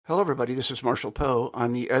Hello, everybody. This is Marshall Poe.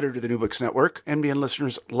 I'm the editor of the New Books Network. NBN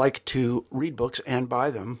listeners like to read books and buy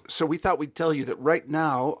them. So we thought we'd tell you that right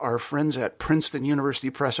now, our friends at Princeton University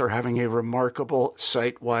Press are having a remarkable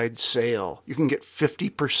site-wide sale. You can get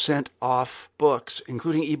 50% off books,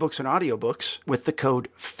 including ebooks and audiobooks, with the code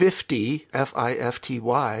 50,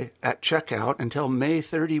 F-I-F-T-Y, at checkout until May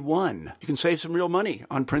 31. You can save some real money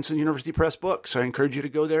on Princeton University Press books. I encourage you to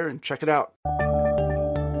go there and check it out.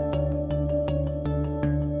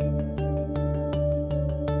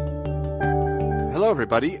 Hello,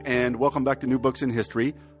 everybody, and welcome back to New Books in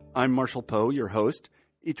History. I'm Marshall Poe, your host.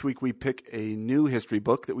 Each week we pick a new history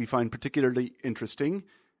book that we find particularly interesting,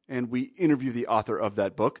 and we interview the author of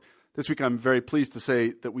that book. This week I'm very pleased to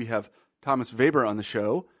say that we have Thomas Weber on the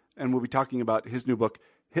show, and we'll be talking about his new book,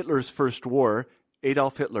 Hitler's First War,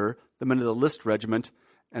 Adolf Hitler, the Men of the List Regiment,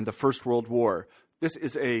 and the First World War. This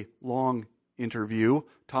is a long interview.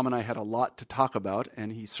 Tom and I had a lot to talk about,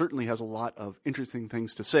 and he certainly has a lot of interesting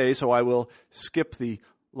things to say, so I will skip the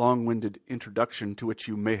long-winded introduction to which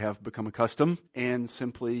you may have become accustomed and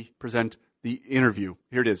simply present the interview.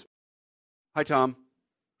 Here it is. Hi, Tom.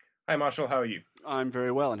 Hi, Marshall. How are you? I'm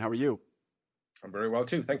very well, and how are you? I'm very well,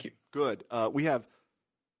 too. Thank you. Good. We have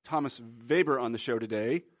Thomas Weber on the show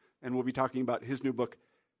today, and we'll be talking about his new book,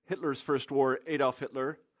 Hitler's First War, Adolf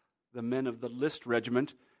Hitler, the Men of the List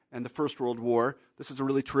Regiment, and the First World War. This is a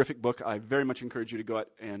really terrific book. I very much encourage you to go out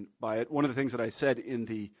and buy it. One of the things that I said in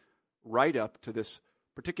the write-up to this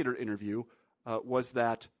particular interview was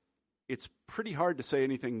that it's pretty hard to say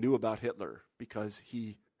anything new about Hitler because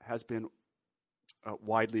he has been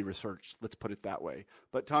widely researched, let's put it that way.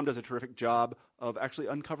 But Tom does a terrific job of actually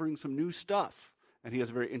uncovering some new stuff, and he has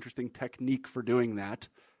a very interesting technique for doing that.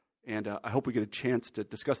 And I hope we get a chance to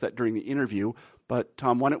discuss that during the interview. But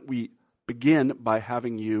Tom, why don't we begin by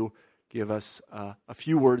having you give us a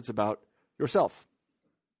few words about yourself.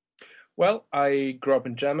 Well, I grew up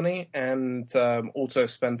in Germany and also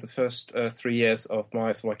spent the first 3 years of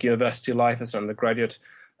my university life as an undergraduate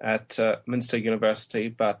at Münster University,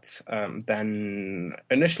 but then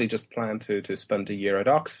initially just planned to spend a year at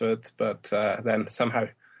Oxford, but then somehow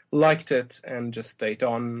liked it and just stayed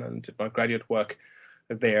on and did my graduate work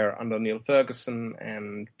there under Neil Ferguson,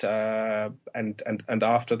 and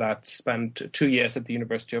after that spent 2 years at the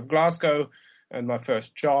University of Glasgow and my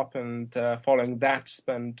first job, and following that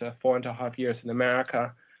spent 4.5 years in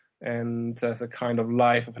America, and as a kind of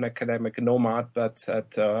life of an academic nomad, but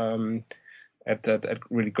at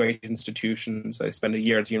really great institutions. I spent a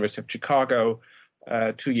year at the University of Chicago,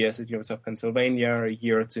 2 years at the University of Pennsylvania, a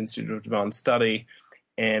year at the Institute of Advanced Study,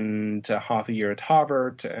 and half a year at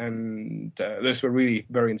Harvard, and those were really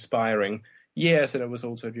very inspiring years. And it was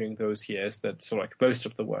also during those years that most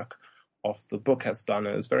of the work of the book has done.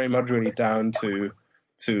 It was very much really down to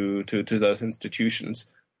those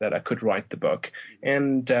institutions that I could write the book.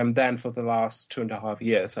 And then for the last 2.5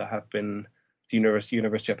 years, I have been at the University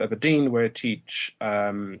of Aberdeen, where I teach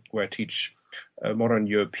modern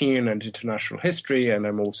European and international history, and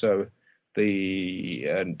I'm also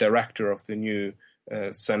the director of the new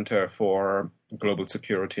Center for Global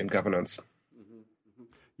Security and Governance.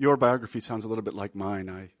 Your biography sounds a little bit like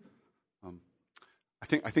mine. I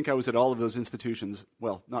think I was at all of those institutions.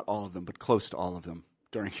 Well, not all of them, but close to all of them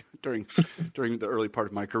during the early part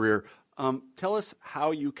of my career. Tell us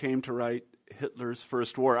how you came to write Hitler's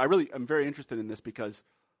First War. I'm very interested in this because,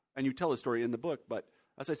 and you tell a story in the book, but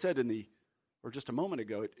as I said just a moment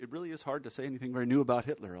ago, it really is hard to say anything very new about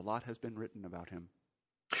Hitler. A lot has been written about him.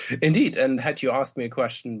 Indeed, and had you asked me a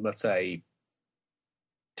question, let's say,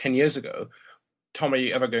 10 years ago, Tom, are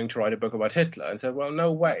you ever going to write a book about Hitler? And I said, well,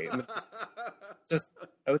 no way. I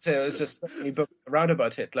would say it's just a book around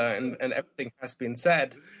about Hitler, and everything has been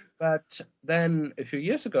said. But then a few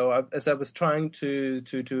years ago, as I was trying to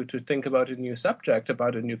think about a new subject,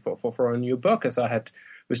 about a new for a new book, as I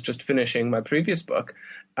was just finishing my previous book,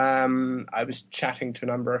 I was chatting to a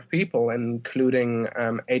number of people, including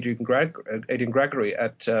Adrian Gregory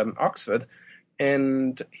at Oxford,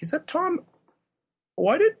 and he said, Tom,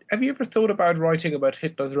 have you ever thought about writing about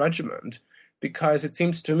Hitler's regiment? Because it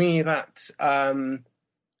seems to me that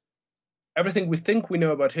everything we think we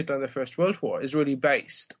know about Hitler in the First World War is really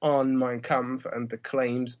based on Mein Kampf and the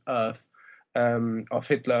claims of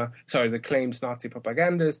Hitler, the claims Nazi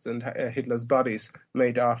propagandists and Hitler's buddies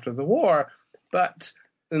made after the war. But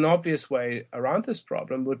an obvious way around this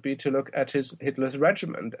problem would be to look at Hitler's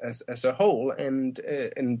regiment as a whole, and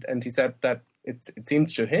he said that it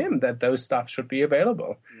seems to him that those stuff should be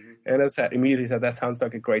available. Mm-hmm. And I immediately said, that sounds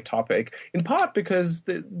like a great topic, in part because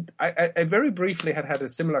I very briefly had a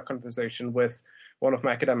similar conversation with one of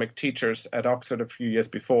my academic teachers at Oxford a few years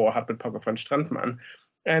before, Hartmut Pogge von Strandmann,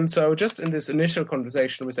 And so just in this initial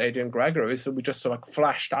conversation with Adrian Gregory, so we just sort of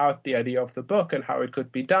flashed out the idea of the book and how it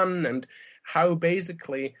could be done, and how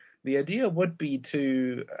basically the idea would be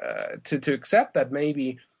to accept that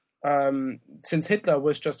maybe since Hitler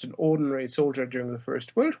was just an ordinary soldier during the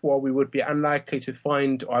First World War, we would be unlikely to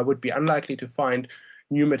find, or I would be unlikely to find,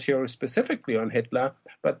 new material specifically on Hitler.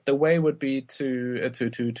 But the way would be to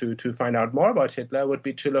find out more about Hitler would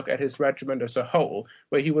be to look at his regiment as a whole,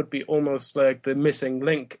 where he would be almost like the missing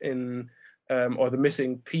link in, or the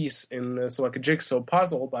missing piece in sort of like a jigsaw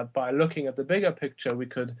puzzle. But by looking at the bigger picture, we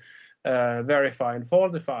could verify and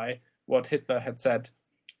falsify what Hitler had said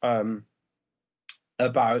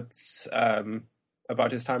about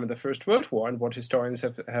his time in the First World War, and what historians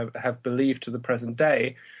have believed to the present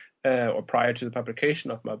day, or prior to the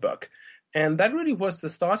publication of my book. And that really was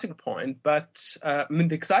the starting point. But the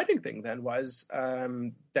exciting thing then was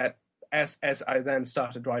that as I then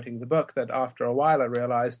started writing the book, that after a while I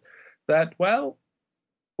realized that, well,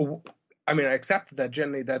 I accepted that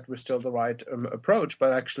generally that was still the right approach,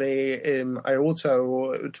 but actually I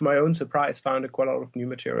also, to my own surprise, found quite a lot of new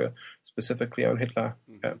material specifically on Hitler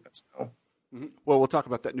as well. Mm-hmm. Well, we'll talk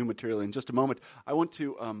about that new material in just a moment. I want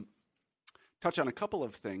to touch on a couple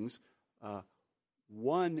of things.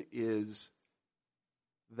 One is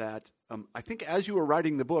that I think as you were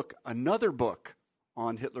writing the book, another book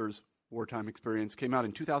on Hitler's wartime experience came out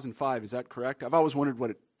in 2005. Is that correct? I've always wondered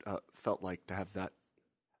what it felt like to have that.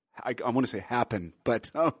 I want to say happen,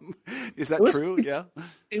 but is that true? Yeah.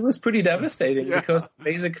 It was pretty devastating because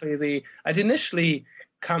basically I'd initially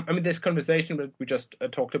this conversation that we just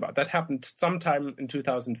talked about, that happened sometime in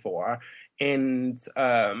 2004. And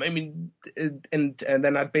then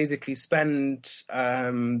I'd basically spent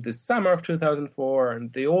the summer of 2004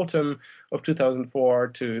 and the autumn of 2004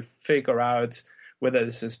 to figure out whether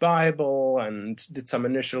this is viable, and did some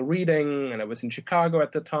initial reading. And I was in Chicago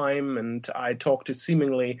at the time, and I talked to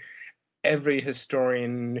seemingly every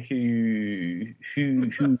historian who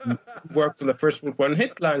worked on the First World War and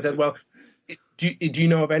Hitler, and said, well, do you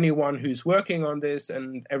know of anyone who's working on this?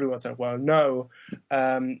 And everyone said, well, no.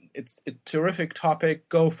 It's a terrific topic,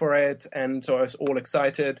 go for it. And so I was all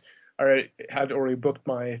excited. I had already booked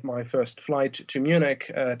my first flight to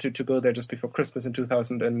Munich to go there just before Christmas in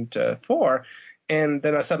 2004. And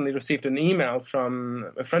then I suddenly received an email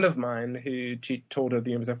from a friend of mine who taught at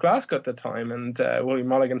the University of Glasgow at the time, and William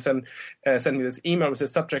Mulligan sent me this email with a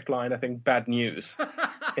subject line, I think, bad news.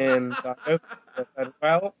 And I said,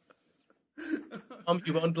 well,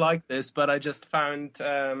 you won't like this, but I just found,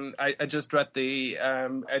 I just read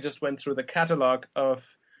I just went through the catalog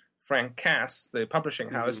of Frank Cass, the publishing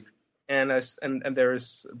house, and there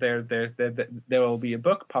will be a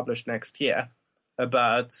book published next year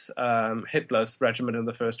about Hitler's regiment in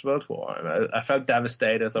the First World War. And I felt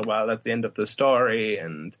devastated. I thought, well, that's the end of the story.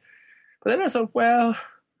 But then I thought, well,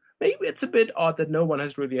 maybe it's a bit odd that no one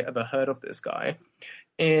has really ever heard of this guy.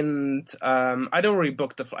 And I'd already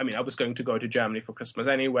booked the flight. I was going to go to Germany for Christmas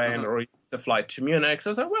anyway, and already booked the flight to Munich. So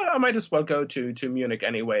I was like, well, I might as well go to Munich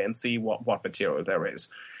anyway and see what material there is.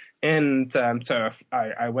 And so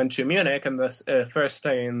I went to Munich, and this first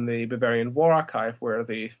day in the Bavarian War Archive, where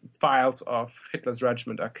the files of Hitler's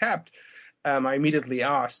regiment are kept, I immediately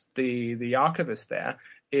asked the archivist there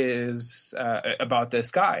about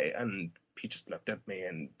this guy, and he just looked at me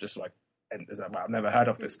and just like, and said, well, I've never heard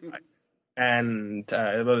of this guy. And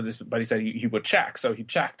but he said he would check, so he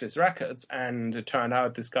checked his records, and it turned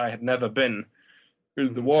out this guy had never been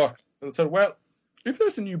in the war. And so, well, if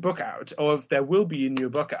there's a new book out, or if there will be a new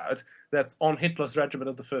book out that's on Hitler's regiment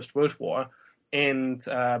of the First World War, and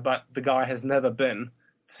but the guy has never been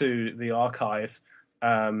to the archive,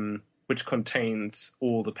 which contains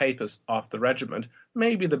all the papers of the regiment,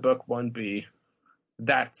 maybe the book won't be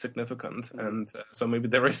that significant, and so maybe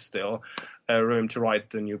there is still room to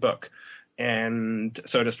write the new book. And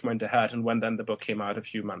so I just went ahead, and when then the book came out a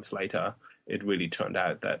few months later, it really turned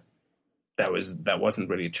out that wasn't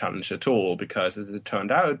really a challenge at all, because it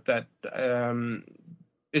turned out that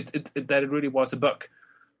it really was a book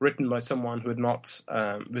written by someone who had not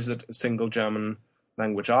visited a single German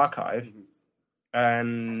language archive,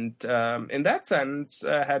 and in that sense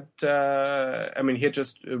had he had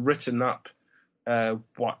just written up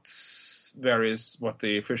what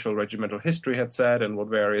the official regimental history had said, and what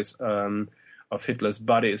various of Hitler's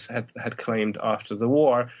buddies had claimed after the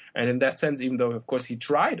war. And in that sense, even though, of course, he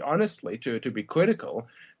tried honestly to be critical,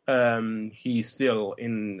 he still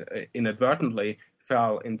inadvertently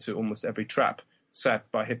fell into almost every trap set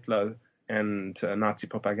by Hitler and Nazi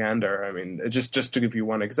propaganda. Just to give you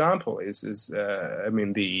one example, there's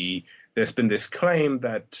been this claim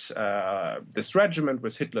that this regiment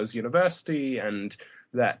was Hitler's university, and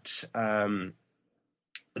that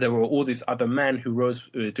there were all these other men who rose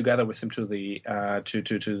together with him to the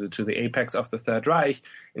apex of the Third Reich,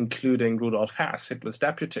 including Rudolf Hess, Hitler's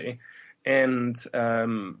deputy, and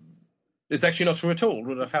it's actually not true at all.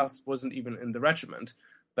 Rudolf Hess wasn't even in the regiment,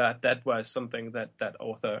 but that was something that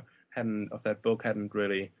author of that book hadn't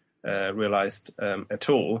really realized at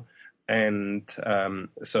all. And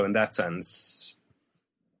so in that sense,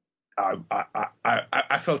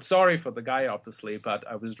 I felt sorry for the guy, obviously, but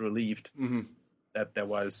I was relieved that there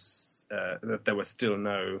was still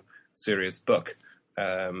no serious book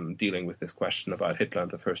dealing with this question about Hitler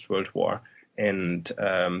and the First World War, and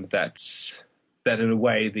that in a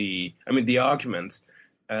way the argument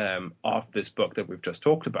of this book that we've just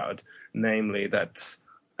talked about, namely that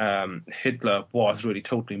Hitler was really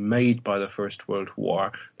totally made by the First World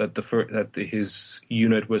War, that his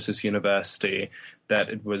unit was his university, that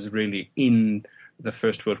it was really in the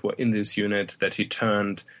First World War, in this unit, that he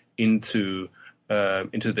turned into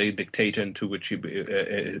the dictator into which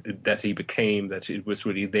that he became, that it was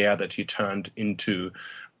really there that he turned into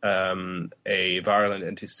a virulent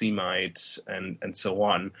anti-Semite and so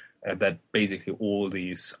on. That basically all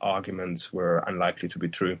these arguments were unlikely to be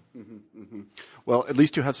true. Well, at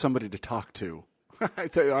least you have somebody to talk to.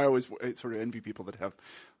 I always sort of envy people that have,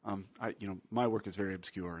 my work is very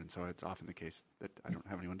obscure, and so it's often the case that I don't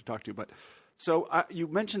have anyone to talk to. But so you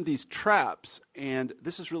mentioned these traps, and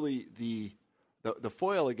this is really the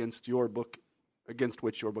foil against your book, against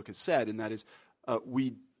which your book is set, and that is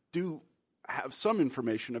we do have some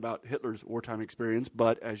information about Hitler's wartime experience,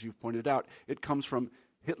 but as you've pointed out, it comes from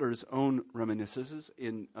Hitler's own reminiscences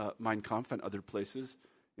in Mein Kampf and other places,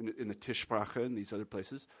 in the Tischsprache and these other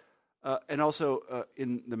places, and also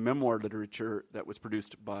in the memoir literature that was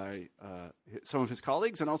produced by some of his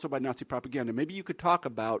colleagues and also by Nazi propaganda. Maybe you could talk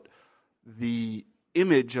about the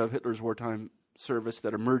image of Hitler's wartime service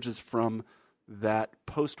that emerges from that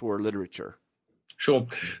post-war literature. Sure.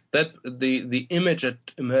 That the image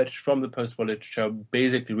that emerged from the post-war literature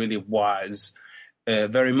basically really was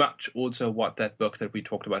very much also what that book that we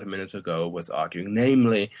talked about a minute ago was arguing,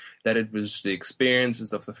 namely that it was the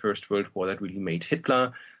experiences of the First World War that really made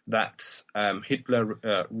Hitler, that Hitler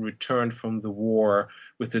returned from the war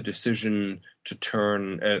with the decision to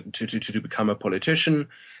turn to become a politician,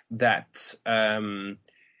 that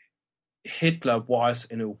Hitler was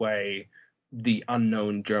in a way the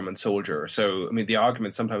unknown German soldier. So, the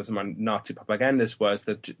argument sometimes among Nazi propagandists was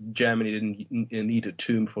that Germany didn't need a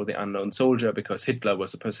tomb for the unknown soldier because Hitler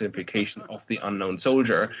was a personification of the unknown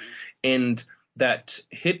soldier, and that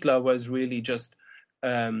Hitler was really just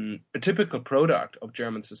a typical product of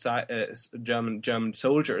German society, German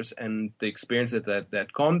soldiers, and the experience that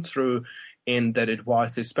they'd gone through, and that it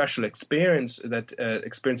was this special experience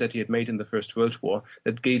that he had made in the First World War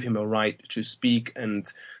that gave him a right to speak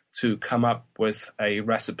and to come up with a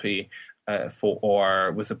recipe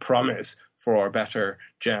or with a promise for a better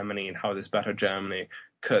Germany, and how this better Germany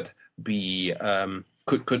could be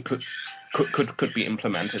could be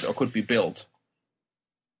implemented or could be built.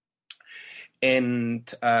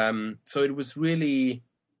 And so it was really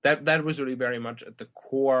that was really very much at the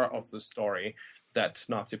core of the story that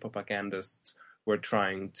Nazi propagandists were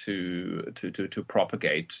trying to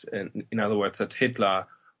propagate. In other words, that Hitler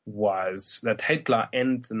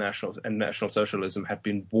and National Socialism had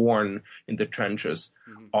been born in the trenches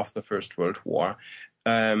of the First World War.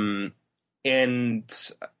 And in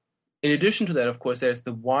addition to that, of course, there's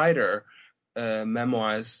the wider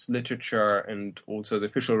memoirs, literature, and also the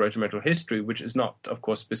official regimental history, which is not, of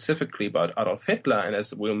course, specifically about Adolf Hitler. And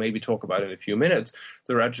as we'll maybe talk about in a few minutes,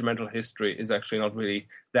 the regimental history is actually not really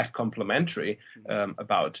that complimentary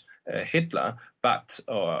about Hitler,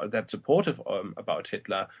 or that supportive about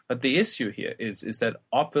Hitler. But the issue here is that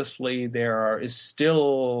obviously there is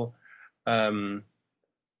still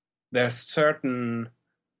there's certain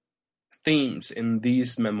themes in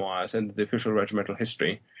these memoirs and the official regimental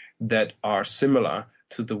history that are similar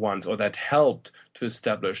to the ones, or that helped to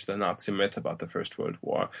establish the Nazi myth about the First World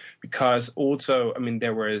War. Because also,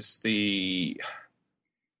 there was in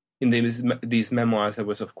these memoirs, there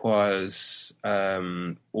was, of course,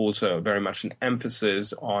 also very much an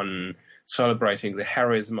emphasis on celebrating the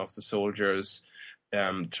heroism of the soldiers,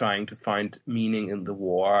 trying to find meaning in the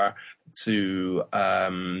war, to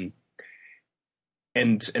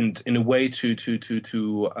and in a way to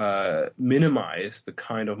minimize the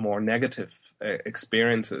kind of more negative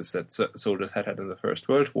experiences that soldiers had in the First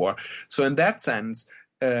World War. So in that sense,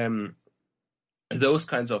 those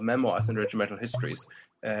kinds of memoirs and regimental histories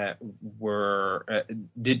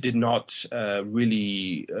did not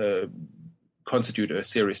really constitute a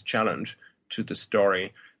serious challenge to the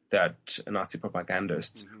story that Nazi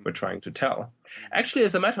propagandists were trying to tell. Actually,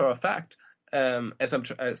 as a matter of fact,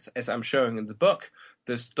 as I'm showing in the book,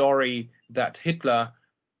 the story that Hitler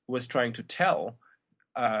was trying to tell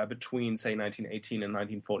between, say, 1918 and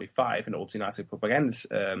 1945, and also Nazi propagandists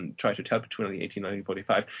tried to tell between 1918 and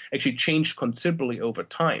 1945, actually changed considerably over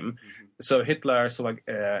time. So Hitler,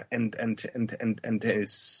 and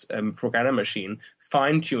his propaganda machine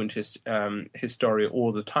fine-tuned his story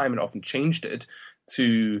all the time and often changed it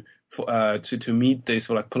to meet the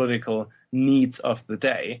sort of political needs of the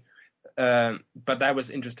day. But that was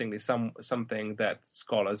interestingly something that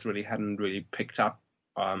scholars really hadn't really picked up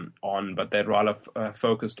on, but they'd rather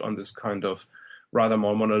focused on this kind of rather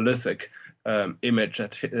more monolithic image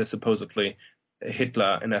that supposedly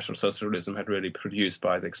Hitler and National Socialism had really produced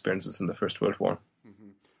by the experiences in the First World War.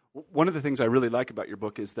 One of the things I really like about your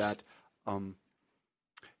book is that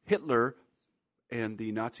Hitler and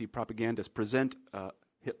the Nazi propagandists present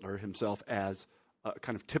Hitler himself as a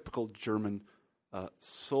kind of typical German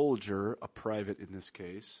soldier, a private in this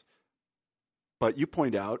case. But you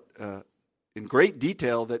point out in great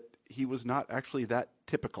detail that he was not actually that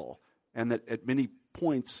typical, and that at many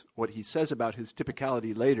points what he says about his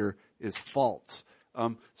typicality later is false.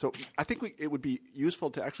 So I think it would be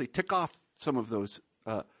useful to actually tick off some of those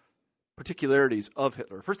particularities of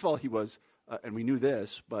Hitler. First of all, he was, and we knew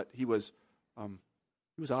this, but he was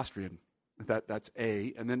Austrian. That's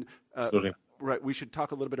A. And then right, we should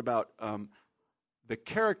talk a little bit about the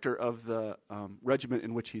character of the regiment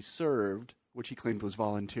in which he served, which he claimed was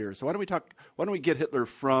volunteer. So why don't we get Hitler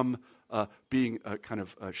from being a kind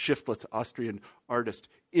of a shiftless Austrian artist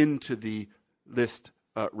into the List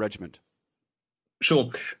regiment? Sure.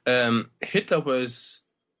 Hitler was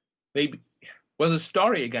maybe. Well, the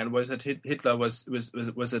story again was that Hitler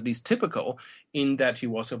was at least typical in that he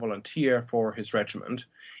was a volunteer for his regiment,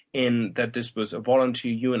 in that this was a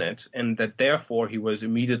volunteer unit, and that therefore he was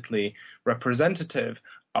immediately representative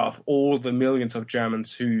of all the millions of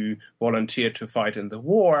Germans who volunteered to fight in the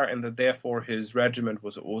war, and that therefore his regiment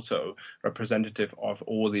was also representative of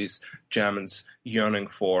all these Germans yearning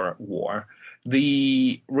for war.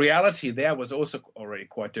 The reality there was also already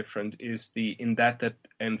quite different, in that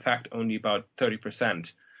in fact only about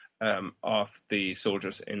 30% of the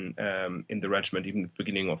soldiers in the regiment, even at the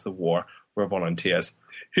beginning of the war, were volunteers.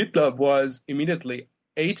 Hitler was immediately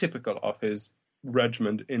atypical of his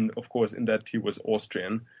regiment, in that he was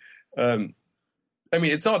Austrian.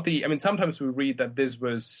 Sometimes we read that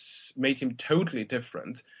this made him totally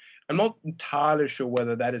different. I'm not entirely sure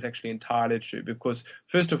whether that is actually entirely true, because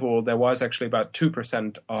first of all, there was actually about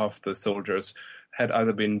 2% of the soldiers had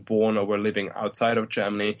either been born or were living outside of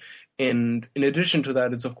Germany. And in addition to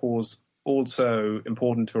that, it's of course also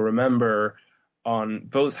important to remember on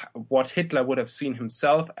both what Hitler would have seen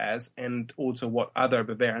himself as and also what other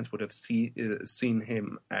Bavarians would have seen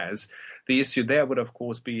him as. The issue there would, of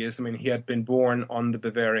course, be he had been born on the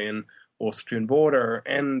Bavarian-Austrian border,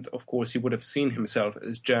 and, of course, he would have seen himself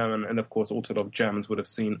as German, and, of course, also a lot of Germans would have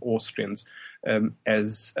seen Austrians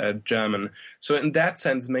as German. So in that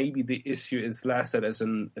sense, maybe the issue is less that as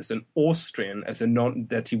an Austrian,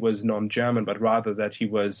 that he was non-German, but rather that he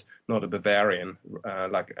was not a Bavarian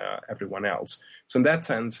like everyone else. So in that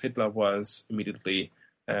sense, Hitler was immediately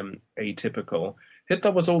atypical.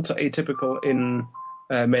 Hitler was also atypical in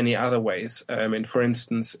many other ways. For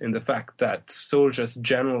instance, in the fact that soldiers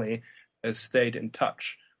generally stayed in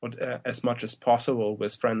touch as much as possible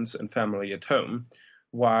with friends and family at home,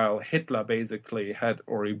 while Hitler basically had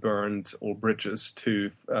already burned all bridges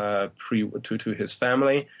to his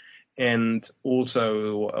family, and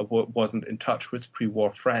also wasn't in touch with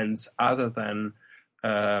pre-war friends other than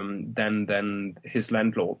his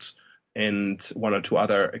landlords and one or two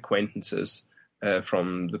other acquaintances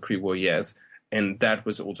from the pre-war years. And that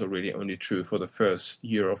was also really only true for the first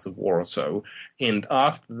year of the war or so. And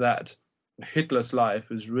after that, Hitler's life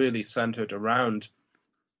was really centered around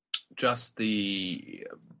just the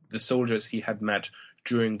soldiers he had met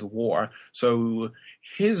during the war. So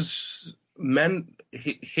his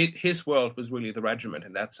world was really the regiment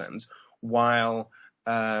in that sense, while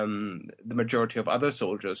the majority of other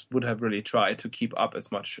soldiers would have really tried to keep up as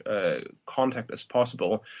much contact as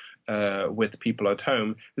possible with people at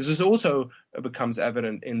home. This is also becomes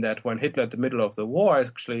evident in that when Hitler at the middle of the war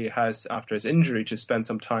actually has, after his injury, to spend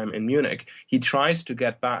some time in Munich, he tries to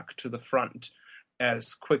get back to the front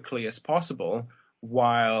as quickly as possible,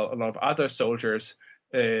 while a lot of other soldiers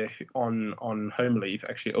on home leave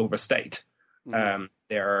actually overstayed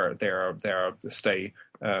their stay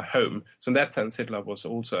home. So in that sense, Hitler was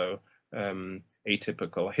also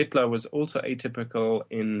atypical. Hitler was also atypical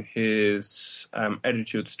in his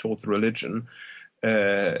attitudes towards religion.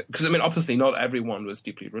 because I mean, obviously, not everyone was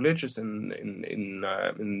deeply religious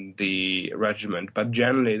in the regiment, but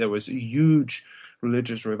generally there was a huge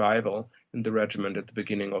religious revival in the regiment at the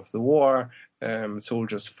beginning of the war.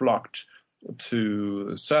 Soldiers flocked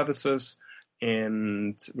to services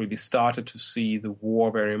and really started to see the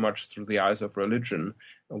war very much through the eyes of religion,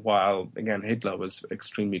 while again Hitler was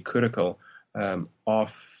extremely critical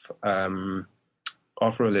of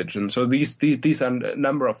religion. So these are a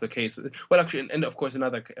number of the cases. Well, actually, and of course,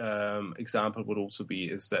 another example would also be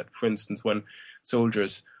is that, for instance, when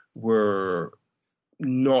soldiers were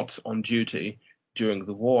not on duty during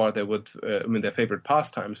the war, they would, their favorite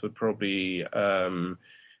pastimes would probably, for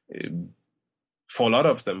a lot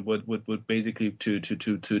of them, would basically to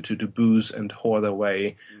booze and whore their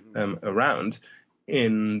way around.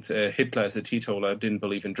 And Hitler, as a teetotaler, didn't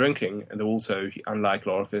believe in drinking, and also, unlike a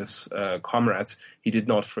lot of his comrades, he did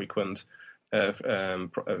not frequent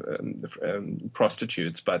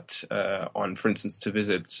prostitutes, but on, for instance, to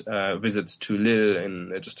visits to Lille,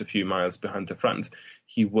 in just a few miles behind the front,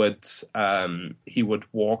 he would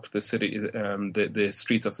walk the city, the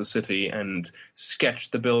streets of the city, and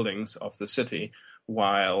sketch the buildings of the city,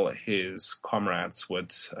 while his comrades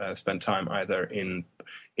would spend time either in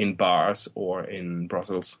bars or in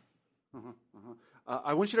Brussels.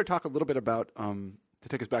 I want you to talk a little bit about, to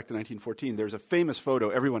take us back to 1914, there's a famous photo.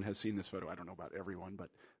 Everyone has seen this photo. I don't know about everyone, but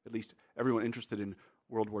at least everyone interested in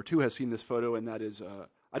World War II has seen this photo, and that is,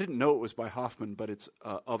 I didn't know it was by Hoffman, but it's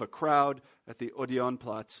of a crowd at the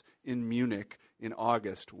Odeonplatz in Munich in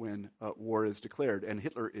August when war is declared, and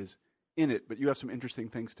Hitler is in it, but you have some interesting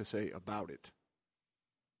things to say about it.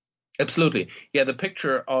 Absolutely. Yeah, the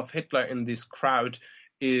picture of Hitler in this crowd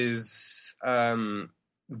is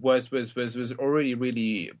was already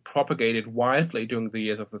really propagated widely during the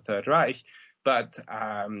years of the Third Reich, but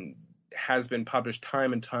has been published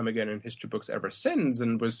time and time again in history books ever since,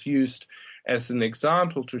 and was used as an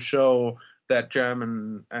example to show that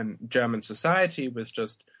German society was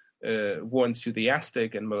just war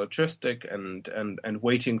enthusiastic and militaristic and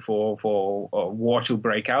waiting for war to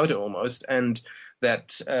break out almost, and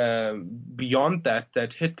that beyond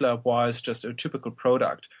that Hitler was just a typical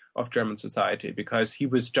product of German society, because he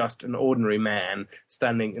was just an ordinary man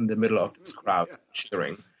standing in the middle of this crowd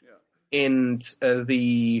cheering. Yeah. And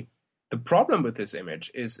the problem with this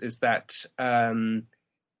image is that, for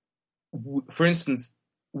instance,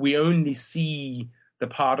 we only see the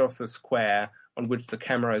part of the square on which the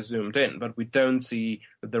camera is zoomed in, but we don't see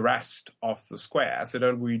the rest of the square.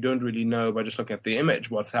 So we don't really know by just looking at the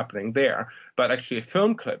image what's happening there. But actually a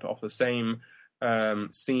film clip of the same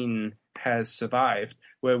scene has survived,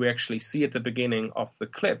 where we actually see at the beginning of the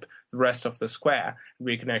clip the rest of the square.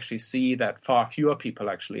 We can actually see that far fewer people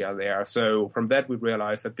actually are there. So from that we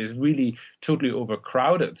realize that this really totally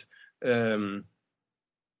overcrowded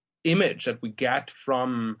image that we get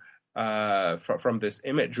from this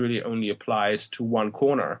image really only applies to one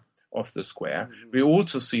corner of the square. Mm-hmm. We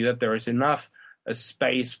also see that there is enough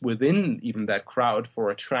space within even that crowd for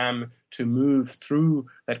a tram to move through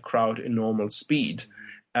that crowd in normal speed.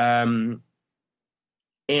 In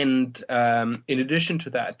addition to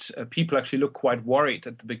that, people actually look quite worried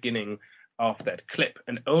at the beginning of that clip,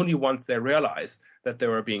 and only once they realized that they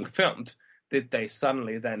were being filmed did they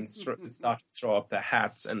suddenly then start to throw up their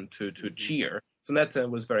hats and to cheer. So that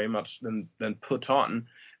was very much then put on.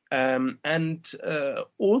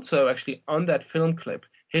 Also, actually, on that film clip,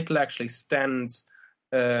 Hitler actually stands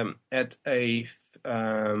at a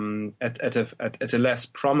less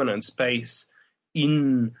prominent space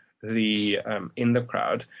in the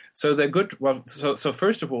crowd. So they're good. Well, so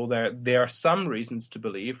first of all, there are some reasons to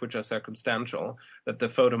believe, which are circumstantial, that the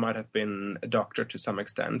photo might have been doctored to some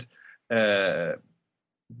extent.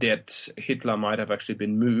 That Hitler might have actually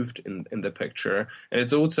been moved in the picture. And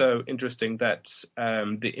it's also interesting that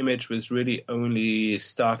the image was really only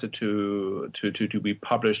started to be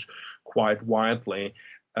published quite widely,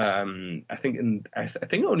 I think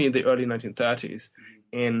only in the early 1930s.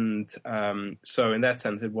 And so in that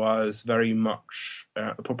sense, it was very much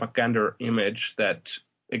a propaganda image that,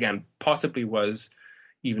 again, possibly was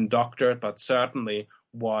even doctored, but certainly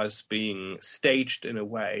was being staged in a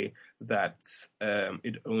way that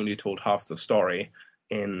it only told half the story,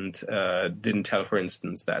 and didn't tell, for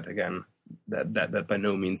instance, that again that by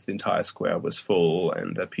no means the entire square was full,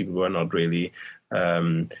 and that people were not really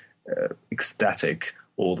ecstatic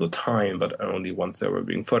all the time, but only once they were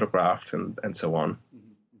being photographed and so on.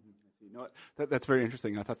 Mm-hmm. No, that's very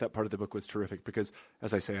interesting. I thought that part of the book was terrific because,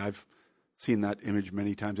 as I say, I've seen that image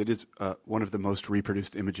many times. It is one of the most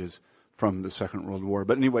reproduced images from the Second World War.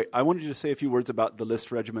 But anyway, I wanted you to say a few words about the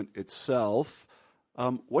List Regiment itself.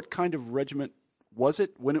 What kind of regiment was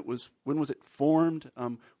it? When was it formed?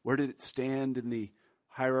 Where did it stand in the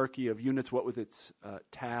hierarchy of units? What was its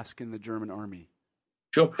task in the German army?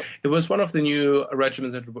 Sure. It was one of the new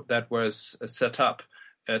regiments that was set up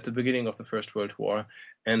at the beginning of the First World War,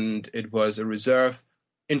 and it was a reserve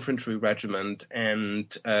infantry regiment,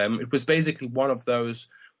 and it was basically one of those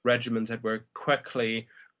regiments that were quickly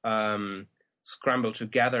scrambled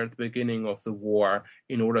together at the beginning of the war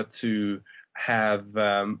in order to have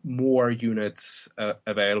more units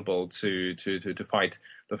available to fight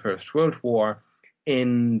the First World War.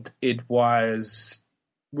 And it was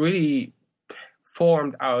really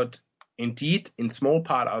formed out, indeed, in small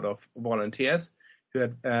part out of volunteers, who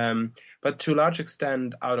had, but to a large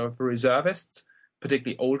extent out of reservists,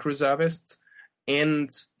 particularly old reservists, and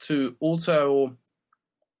to also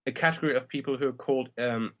a category of people who are called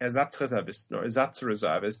Ersatzreservisten or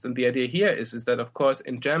Ersatzreservists. And the idea here is that, of course,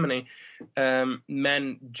 in Germany, adult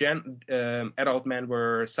men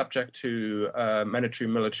were subject to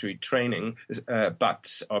military training,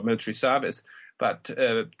 or military service, but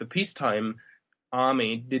the peacetime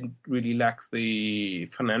army didn't really lack the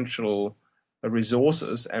financial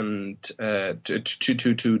resources and to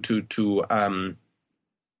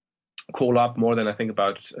call up more than, I think,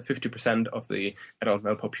 about 50% of the adult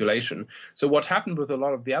male population. So what happened with a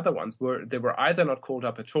lot of the other ones were they were either not called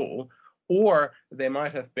up at all, or they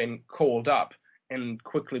might have been called up and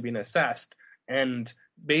quickly been assessed. And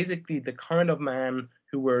basically the kind of men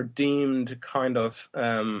who were deemed kind of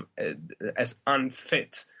as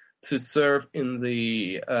unfit to serve in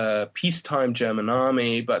the peacetime German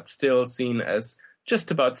army, but still seen as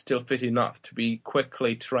just about still fit enough to be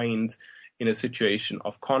quickly trained in a situation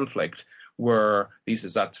of conflict, were these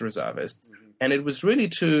Ersatzreservists. Mm-hmm. And it was really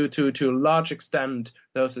to a large extent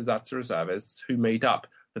those Ersatzreservists who made up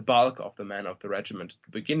the bulk of the men of the regiment at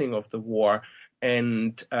the beginning of the war.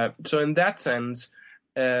 And so in that sense,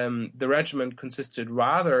 the regiment consisted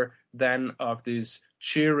rather than of these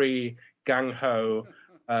cheery, gung-ho,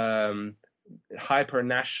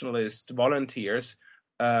 hyper-nationalist volunteers,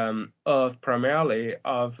 primarily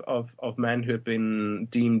of men who had been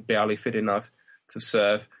deemed barely fit enough to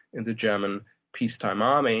serve in the German peacetime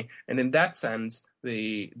army. And in that sense,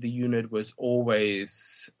 the unit was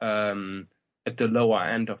always at the lower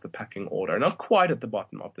end of the pecking order. Not quite at the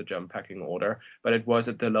bottom of the German pecking order, but it was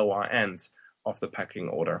at the lower end of the pecking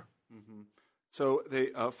order. Mm-hmm. So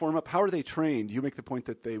they form up. How are they trained? You make the point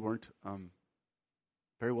that they weren't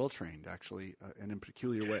very well trained, actually, in a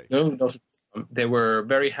peculiar way. No, not. They were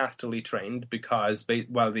very hastily trained because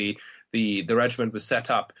the regiment was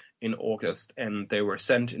set up in August and they were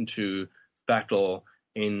sent into battle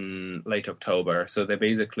in late October. So they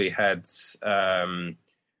basically had, I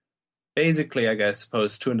guess,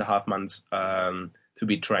 suppose 2.5 months to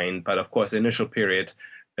be trained. But of course, the initial period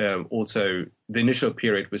was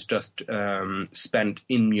just spent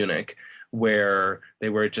in Munich, where they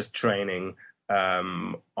were just training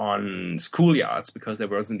on schoolyards because there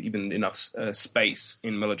wasn't even enough space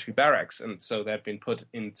in military barracks, and so they'd been put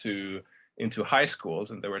into high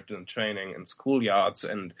schools, and they were doing training in schoolyards,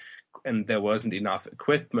 and there wasn't enough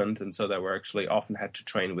equipment, and so they were actually often had to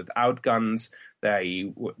train without guns. There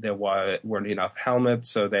weren't enough helmets,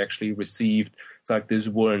 so they actually received these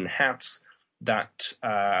woolen hats that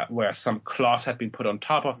where some cloth had been put on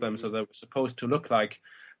top of them, so they were supposed to look like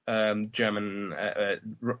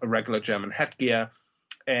regular German headgear,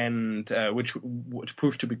 and which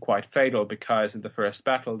proved to be quite fatal because in the first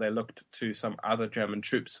battle they looked to some other German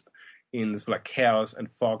troops in chaos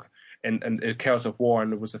and fog and chaos of war,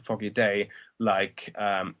 and it was a foggy day, like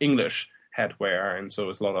English headwear, and so there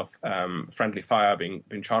was a lot of friendly fire being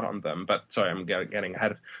shot on them. But sorry, I'm getting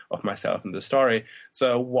ahead of myself in the story.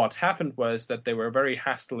 So what happened was that they were very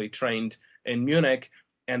hastily trained in Munich,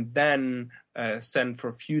 and then sent for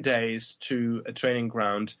a few days to a training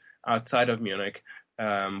ground outside of Munich,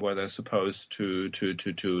 where they're supposed to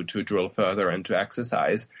drill further and to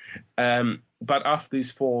exercise. But after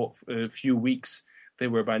these few weeks, they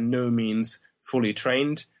were by no means fully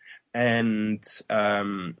trained, and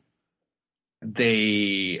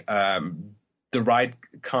the right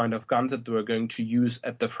kind of guns that they were going to use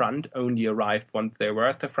at the front only arrived once they were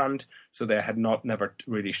at the front, so they had never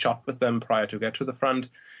really shot with them prior to get to the front.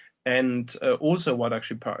 And also what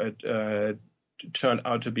actually turned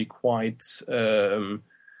out to be quite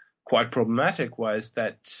problematic was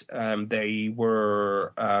that they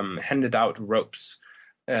were handed out ropes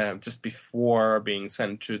just before being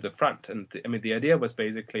sent to the front. And the idea was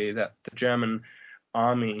basically that the German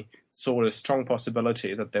army saw a strong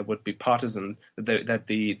possibility that there would be partisan, that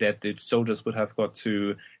the soldiers would have got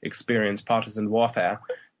to experience partisan warfare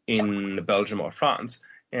in Belgium or France,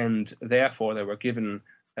 and therefore they were given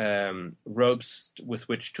ropes with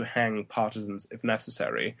which to hang partisans if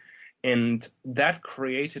necessary. And that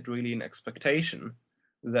created really an expectation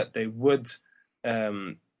that they would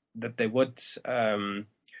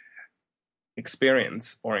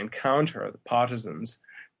experience or encounter the partisans.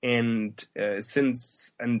 And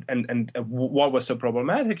what was so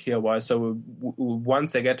problematic here was,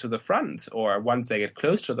 once they get to the front, or once they get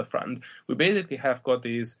close to the front, we basically have got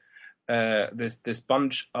these this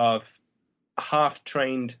bunch of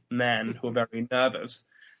half-trained men who are very nervous,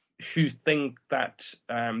 who think that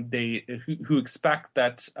who expect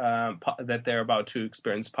that that they're about to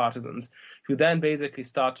experience partisans, who then basically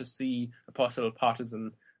start to see a possible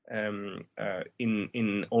partisan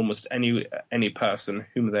in almost any person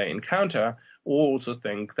whom they encounter, or also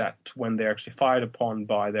think that when they're actually fired upon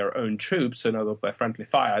by their own troops, so in other words by friendly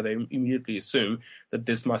fire, they immediately assume that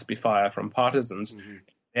this must be fire from partisans. Mm-hmm.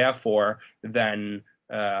 Therefore, then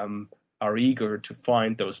are eager to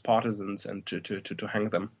find those partisans and to hang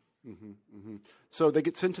them. Mm-hmm, mm-hmm. So they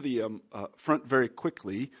get sent to the front very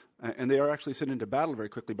quickly, and they are actually sent into battle very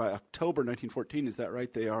quickly. By October 1914, is that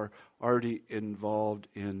right? They are already involved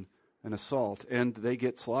in an assault, and they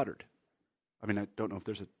get slaughtered. I mean, I don't know if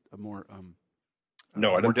there's a more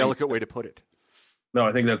more delicate way to put it. No,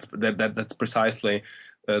 I think that's precisely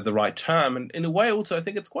the right term, and in a way, also, I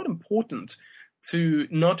think it's quite important to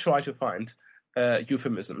not try to find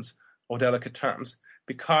euphemisms or delicate terms,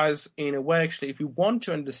 because in a way, actually, if we want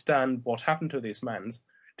to understand what happened to these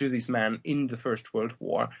men in the First World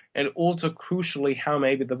War, and also crucially how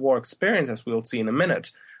maybe the war experience, as we'll see in a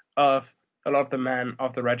minute, of a lot of the men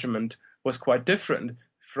of the regiment was quite different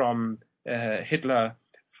from Hitler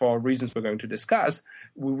for reasons we're going to discuss,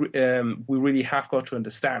 we really have got to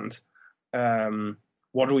understand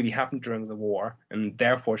what really happened during the war, and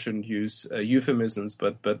therefore shouldn't use euphemisms,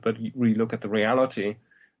 but really look at the reality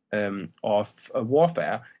of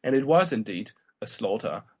warfare. And it was indeed a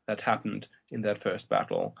slaughter that happened in that first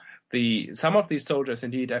battle. Some of these soldiers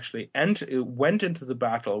indeed actually went into the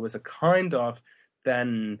battle with a kind of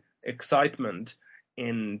then excitement,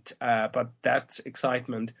 but that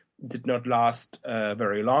excitement did not last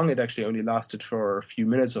very long. It actually only lasted for a few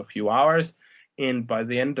minutes or a few hours, and by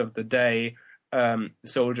the end of the day,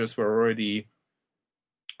 soldiers were already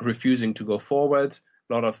refusing to go forward.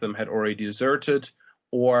 A lot of them had already deserted,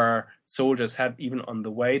 or soldiers had, even on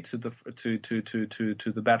the way to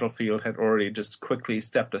the battlefield, had already just quickly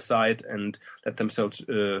stepped aside and let themselves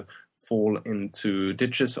fall into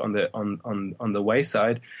ditches on the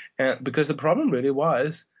wayside. Because the problem really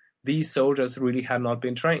was these soldiers really had not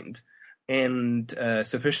been trained and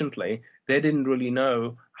sufficiently. They didn't really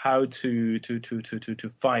know how to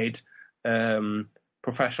fight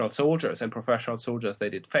professional soldiers, and professional soldiers they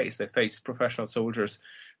did face. They faced professional soldiers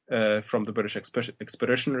from the British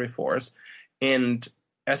Expeditionary Force, and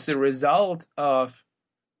as a result of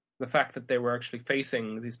the fact that they were actually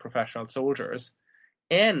facing these professional soldiers,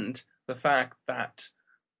 and the fact that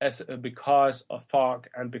because of fog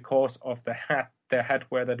and because of their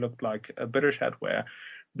headwear that looked like a British headwear,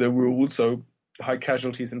 there were also high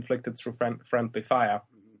casualties inflicted through friendly fire.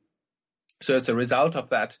 So as a result of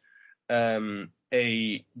that,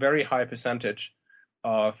 a very high percentage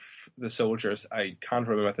of the soldiers, I can't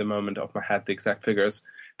remember at the moment of my head the exact figures,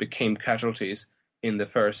 became casualties in the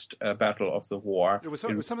first battle of the war. It was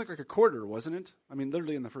something like a quarter, wasn't it? I mean,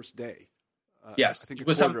 literally in the first day. Yes, I think a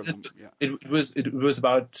quarter of them. Yeah. It was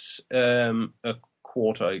about a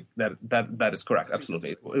quarter. That is correct.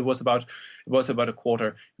 Absolutely, it was about a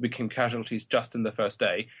quarter became casualties just in the first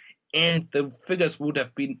day, and the figures would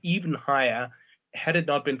have been even higher had it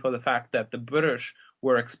not been for the fact that the British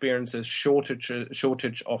were experiencing shortage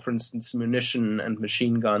of, for instance, munition and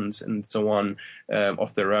machine guns and so on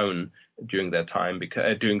of their own during that time,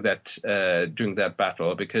 during that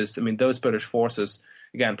battle. Because I mean, those British forces,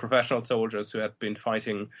 again, professional soldiers who had been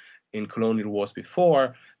fighting in colonial wars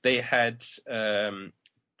before, they had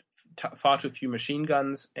far too few machine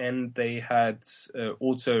guns, and they had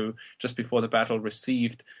also just before the battle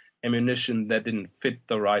received ammunition that didn't fit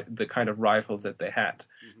the kind of rifles that they had.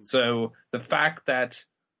 Mm-hmm. So the fact that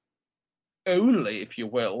only, if you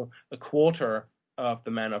will, a quarter of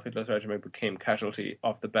the men of Hitler's regiment became casualty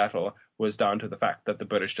of the battle was down to the fact that the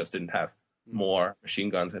British just didn't have more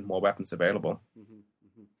machine guns and more weapons available.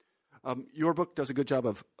 Mm-hmm. Mm-hmm. Your book does a good job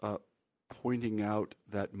of pointing out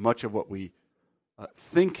that much of what we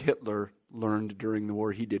think Hitler learned during the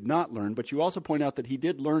war he did not learn, but you also point out that he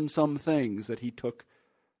did learn some things that he took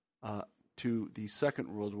to the Second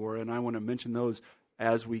World War, and I want to mention those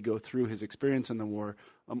as we go through his experience in the war.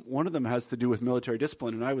 One of them has to do with military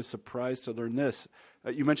discipline, and I was surprised to learn this.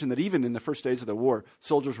 You mentioned that even in the first days of the war,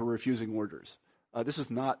 soldiers were refusing orders. This is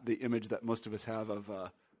not the image that most of us have of,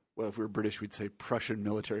 well, if we were British, we'd say Prussian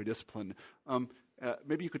military discipline.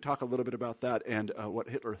 Maybe you could talk a little bit about that and what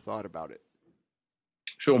Hitler thought about it.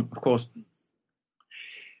 Sure, of course.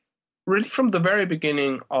 Really, from the very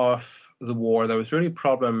beginning of the war, there was really a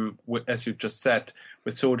problem, with, as you just said,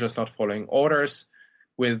 with soldiers not following orders,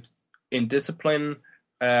 with indiscipline,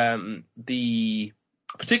 particularly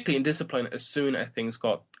indiscipline as soon as things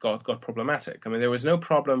got problematic. I mean, there was no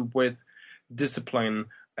problem with discipline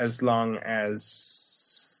as long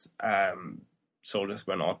as soldiers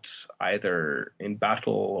were not either in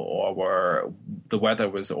battle or were the weather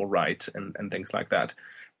was all right and things like that.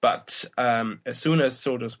 But as soon as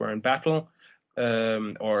soldiers were in battle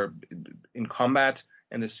or in combat,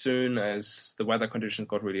 and as soon as the weather conditions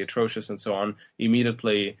got really atrocious and so on,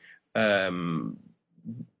 immediately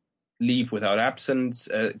leave without absence,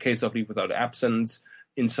 case of leave without absence,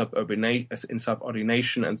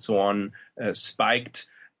 insubordination and so on spiked.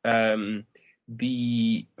 From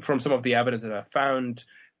some of the evidence that I found,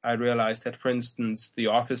 I realized that, for instance, the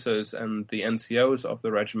officers and the NCOs of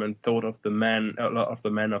the regiment thought of the men of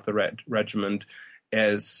the regiment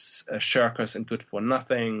as shirkers and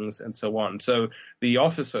good-for-nothings and so on. So the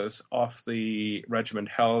officers of the regiment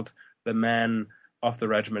held the men of the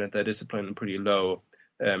regiment and their discipline in pretty low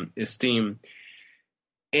esteem.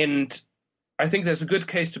 And I think there's a good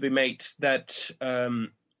case to be made that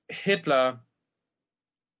Hitler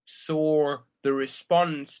saw the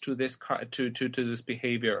response to this this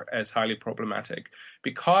behavior as highly problematic,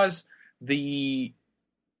 because the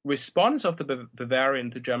response of the Bavarian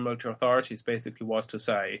to German military authorities basically was to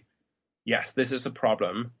say, yes, this is a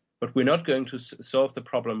problem, but we're not going to solve the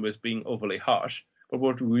problem with being overly harsh. But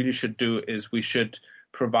what we really should do is we should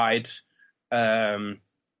provide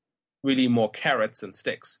really more carrots than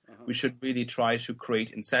sticks. Uh-huh. We should really try to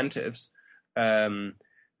create incentives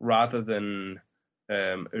rather than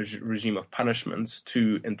a regime of punishments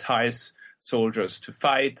to entice soldiers to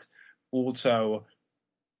fight. Also,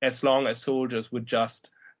 as long as soldiers would just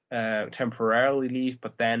temporarily leave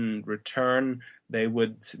but then return, that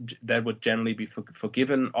would generally be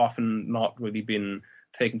forgiven, often not really been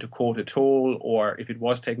taken to court at all, or if it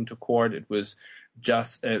was taken to court, it was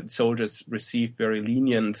just soldiers received very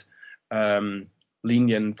lenient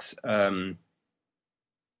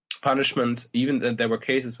punishments. Even there were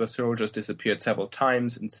cases where soldiers disappeared several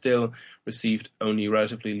times and still received only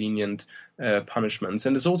relatively lenient punishments.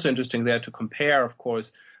 And it's also interesting there to compare, of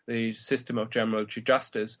course, the system of German military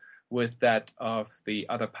justice with that of the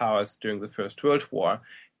other powers during the First World War.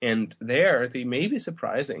 And there, the maybe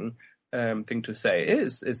surprising thing to say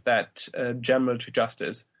is that German military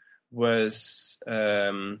justice was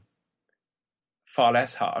far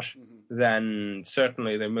less harsh than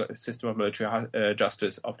certainly the system of military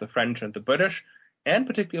justice of the French and the British, and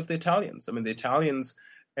particularly of the Italians. I mean, the Italians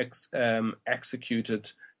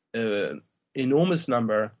executed an enormous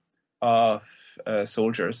number of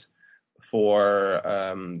soldiers for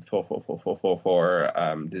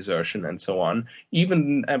desertion and so on.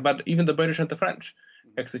 But even the British and the French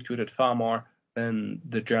executed far more than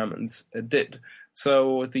the Germans did.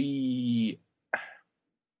 So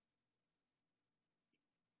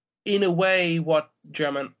in a way, what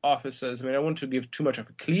German officers, I mean, I don't want to give too much of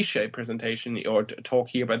a cliche presentation or talk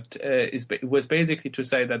here, but it was basically to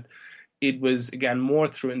say that it was, again, more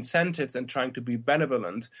through incentives and trying to be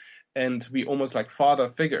benevolent and to be almost like father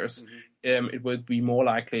figures. It would be more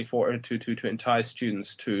likely to entice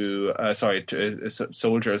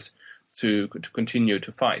soldiers to continue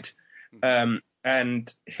to fight.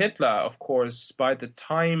 And Hitler, of course, by the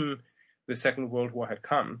time the Second World War had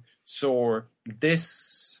come, saw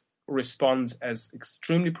this response as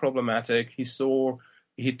extremely problematic. He thought,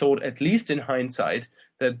 at least in hindsight,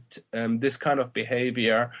 that this kind of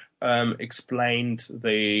behavior explained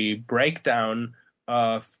the breakdown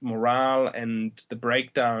of morale and the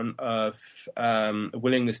breakdown of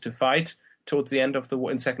willingness to fight towards the end of the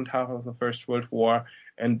war, in second half of the First World War,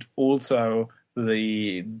 and also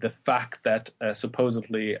the fact that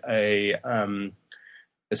supposedly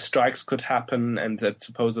strikes could happen, and that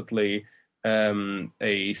supposedly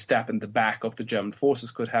a stab in the back of the German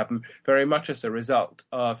forces could happen, very much as a result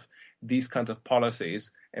of these kinds of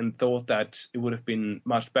policies, and thought that it would have been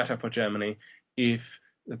much better for Germany if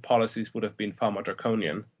the policies would have been far more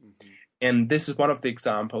draconian. And this is one of the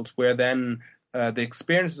examples where then the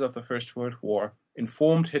experiences of the First World War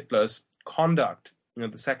informed Hitler's conduct in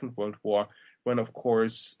the Second World War, when, of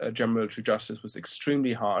course, German military justice was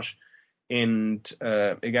extremely harsh, And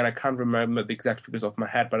again, I can't remember the exact figures off my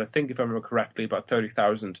head, but I think if I remember correctly, about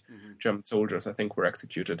 30,000 German soldiers, I think, were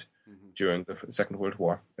executed during the Second World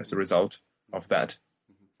War as a result of that.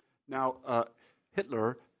 Now,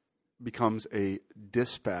 Hitler becomes a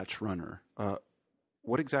dispatch runner.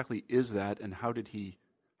 What exactly is that, and how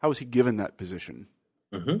was he given that position?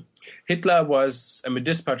 Hitler was,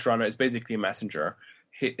 dispatch runner is basically a messenger.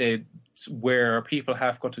 It's where people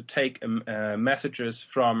have got to take messages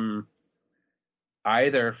from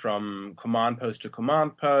either from command post to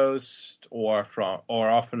command post, or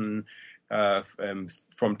often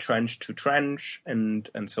from trench to trench, and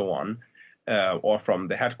so on, or from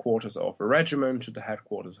the headquarters of a regiment to the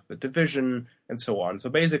headquarters of a division, and so on.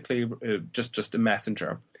 So basically, just a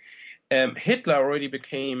messenger. Hitler already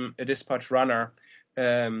became a dispatch runner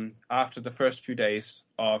after the first few days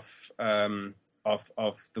of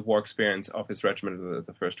the war experience of his regiment,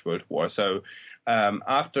 the First World War. So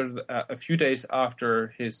after a few days after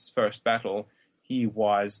his first battle, he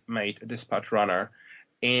was made a dispatch runner,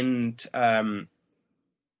 and and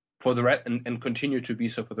continued to be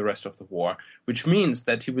so for the rest of the war, which means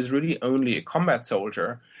that he was really only a combat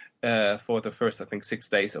soldier for the first, I think, 6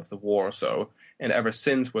 days of the war or so, and ever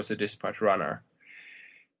since was a dispatch runner.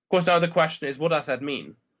 Of course, now the question is, what does that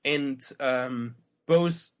mean? And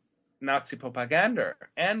both Nazi propaganda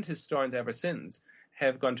and historians ever since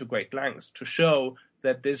have gone to great lengths to show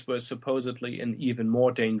that this was supposedly an even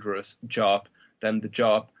more dangerous job than the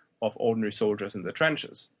job of ordinary soldiers in the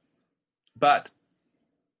trenches. But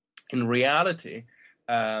in reality,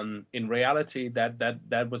 that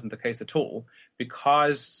wasn't the case at all,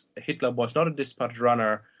 because Hitler was not a dispatch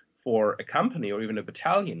runner for a company or even a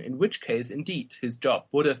battalion, in which case, indeed, his job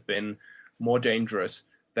would have been more dangerous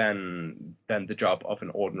than the job of an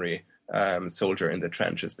ordinary soldier in the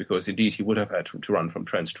trenches, because indeed he would have had to run from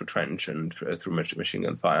trench to trench and through machine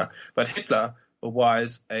gun fire. But Hitler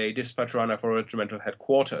was a dispatch runner for regimental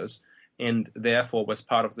headquarters, and therefore was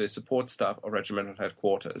part of the support staff of regimental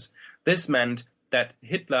headquarters. This meant that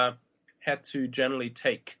Hitler had to generally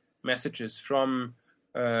take messages from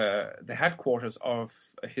the headquarters of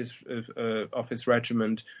his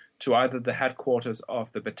regiment to either the headquarters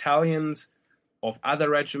of the battalions, of other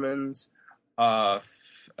regiments, of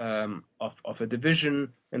a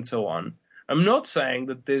division, and so on. I'm not saying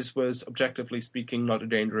that this was, objectively speaking, not a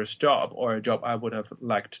dangerous job or a job I would have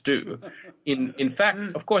liked to do. In fact,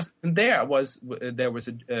 of course, there was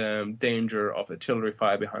a danger of artillery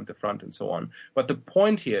fire behind the front and so on. But the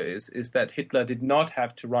point here is that Hitler did not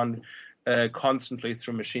have to run constantly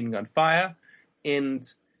through machine gun fire,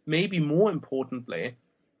 and maybe more importantly,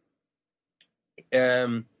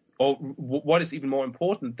 or what is even more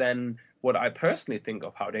important than what I personally think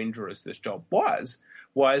of how dangerous this job was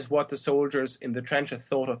what the soldiers in the trenches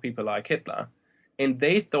thought of people like Hitler. And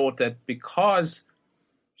they thought that because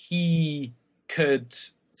he could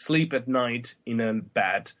sleep at night in a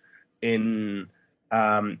bed and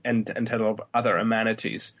had a lot of other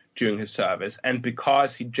amenities during his service, and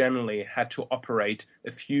because he generally had to operate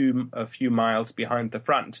a few miles behind the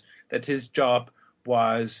front, that his job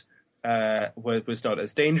was not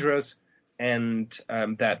as dangerous, and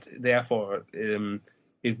that therefore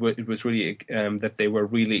it was really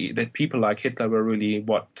that people like Hitler were really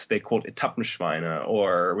what they called Etappenschweine,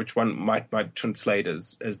 or which one might translate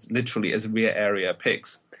as literally as rear area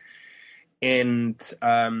pigs. And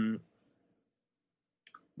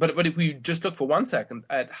but if we just look for 1 second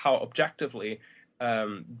at how objectively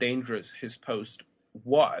dangerous his post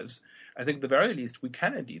was, I think the very least we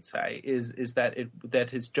can indeed say is that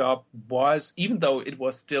his job was, even though it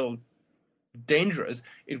was still dangerous,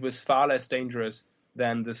 it was far less dangerous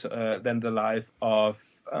than the life of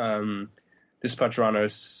dispatch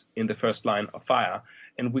runners in the first line of fire.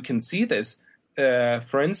 And we can see this,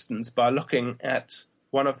 for instance, by looking at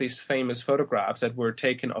one of these famous photographs that were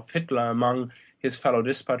taken of Hitler among his fellow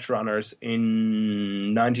dispatch runners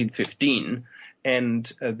in 1915.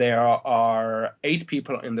 And there are 8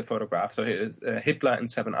 people in the photograph, so Hitler and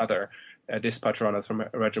 7 other dispatch runners from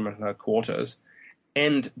regimental headquarters.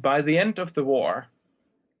 And by the end of the war,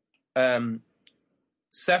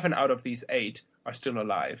 7 out of these 8 are still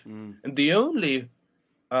alive. And the only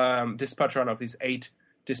dispatch runner of these 8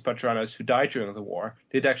 dispatch runners who died during the war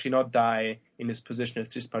did actually not die in his position as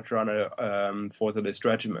dispatch runner for the List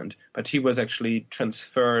Regiment, but he was actually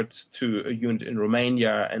transferred to a unit in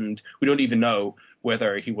Romania, and we don't even know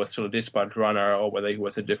whether he was still a dispatch runner or whether he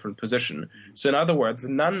was a different position. So in other words,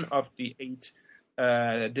 none of the 8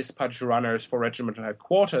 dispatch runners for regimental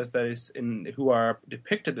headquarters who are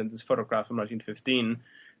depicted in this photograph from 1915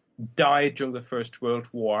 died during the First World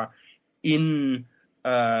War in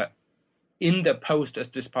in their post as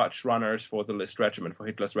dispatch runners for the List regiment, for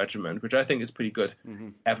Hitler's regiment, which I think is pretty good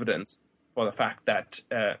evidence for the fact that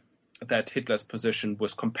that Hitler's position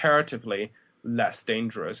was comparatively less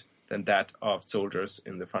dangerous than that of soldiers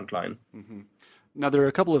in the front line. Now, there are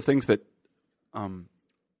a couple of things that I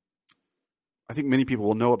think many people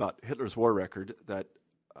will know about Hitler's war record that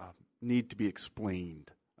need to be explained,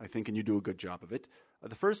 I think, and you do a good job of it.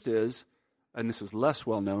 The first is, and this is less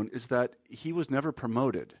well known, is that he was never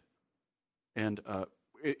promoted. And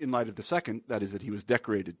in light of the second, that is that he was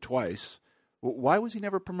decorated twice. Why was he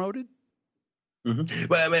never promoted? Well,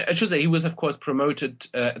 I mean, I should say he was, of course, promoted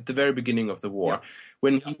at the very beginning of the war. Yeah.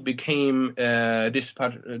 When he became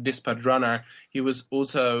dispatch runner, he was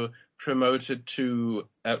also promoted to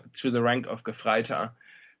the rank of Gefreiter,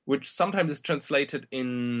 which sometimes is translated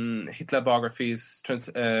in Hitler biographies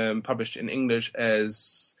published in English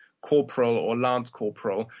as corporal or lance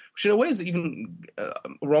corporal, which in a way is even a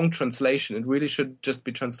wrong translation. It really should just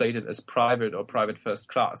be translated as private or private first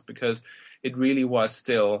class, because it really was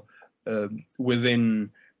still within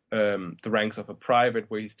the ranks of a private,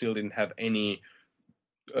 where he still didn't have any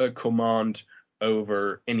command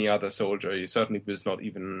over any other soldier. He certainly was not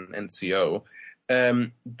even an NCO.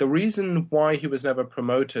 The reason why he was never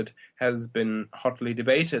promoted has been hotly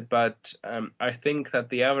debated, but I think that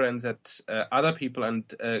the evidence that other people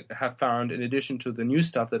have found, in addition to the new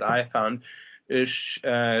stuff that I found, is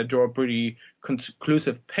draw a pretty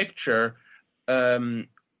conclusive picture of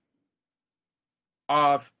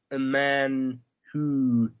a man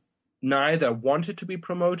who neither wanted to be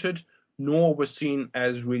promoted nor was seen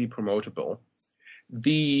as really promotable.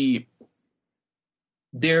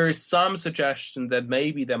 There is some suggestion that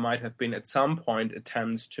maybe there might have been at some point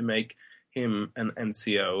attempts to make him an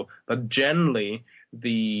NCO, but generally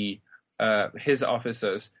his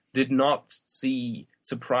officers did not see,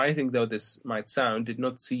 surprising though this might sound, did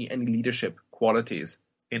not see any leadership qualities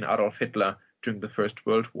in Adolf Hitler during the First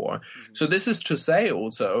World War. So this is to say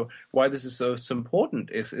also why this is so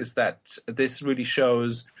important is that this really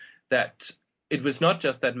shows that it was not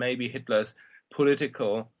just that maybe Hitler's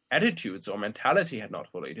political attitudes or mentality had not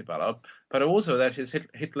fully developed, but also that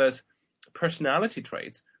Hitler's personality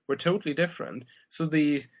traits were totally different. So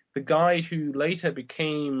the guy who later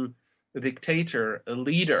became a dictator, a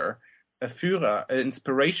leader, a Führer, an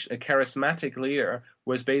inspiration, a charismatic leader,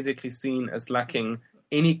 was basically seen as lacking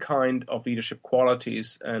any kind of leadership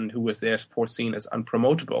qualities, and who was therefore seen as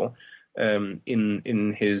unpromotable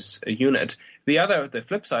in his unit. The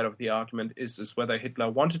flip side of the argument is whether Hitler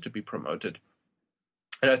wanted to be promoted.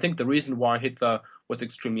 And I think the reason why Hitler was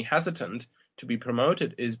extremely hesitant to be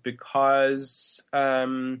promoted is because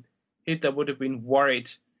Hitler would have been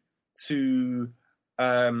worried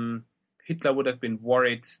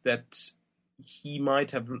that he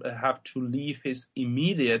might have to leave his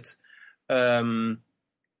immediate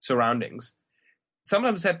surroundings.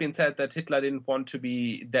 Sometimes it had been said that Hitler didn't want to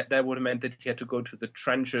be, that would have meant that he had to go to the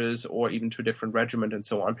trenches or even to a different regiment and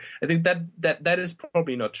so on. I think that is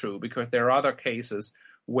probably not true, because there are other cases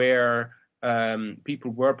where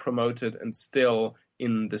people were promoted and still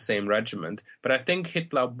in the same regiment. But I think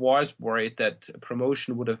Hitler was worried that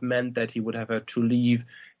promotion would have meant that he would have had to leave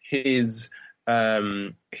his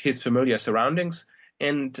familiar surroundings.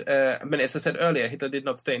 And I mean, as I said earlier, Hitler did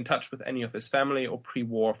not stay in touch with any of his family or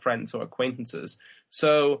pre-war friends or acquaintances.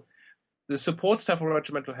 So the support staff of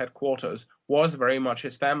regimental headquarters was very much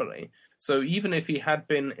his family. So even if he had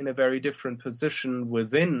been in a very different position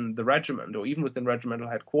within the regiment, or even within regimental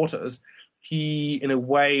headquarters, he, in a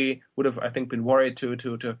way, would have, I think, been worried to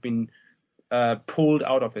have been pulled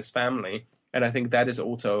out of his family. And I think that is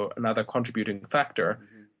also another contributing factor,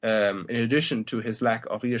 in addition to his lack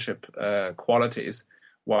of leadership qualities,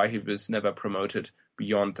 why he was never promoted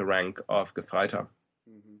beyond the rank of Gefreiter.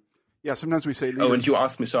 Yeah, sometimes we say leaders. Oh, and you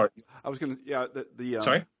asked me, sorry. I was going to,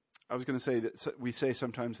 sorry? I was going to say that we say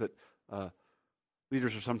sometimes that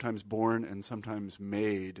leaders are sometimes born and sometimes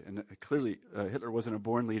made. And clearly Hitler wasn't a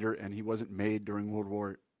born leader, and he wasn't made during World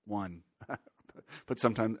War I, but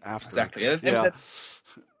sometime after. Exactly. Yeah.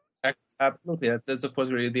 Absolutely. That's, of course,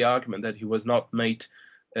 really the argument, that he was not made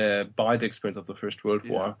by the experience of the First World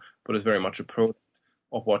War, but is very much a product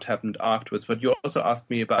of what happened afterwards. But you also asked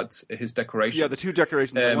me about his decorations. Yeah, the two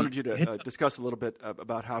decorations. I wanted you to discuss a little bit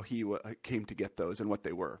about how he came to get those and what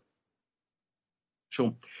they were.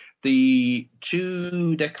 Sure. The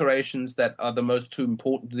two decorations that are the most two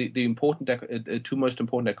important, two most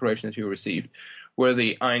important decorations that he received were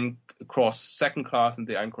the Iron Cross Second Class and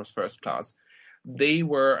the Iron Cross First Class. They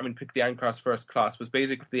were, pick the Iron Cross First Class was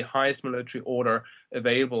basically the highest military order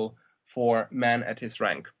available for man at his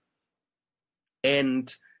rank.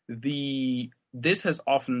 And the this has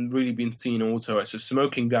often really been seen also as a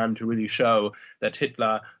smoking gun to really show that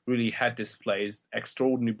Hitler really had displayed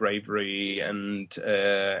extraordinary bravery, and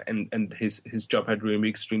his job had really been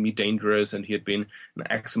extremely dangerous, and he had been an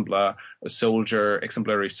exemplary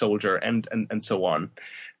soldier, and so on.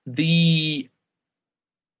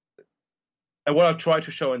 And what I've tried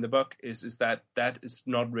to show in the book is that is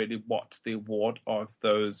not really what the award of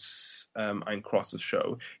those Iron Crosses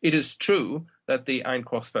show. It is true that the Iron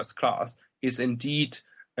Cross First Class is indeed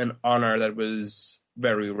an honor that was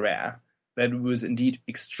very rare, that was indeed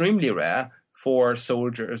extremely rare for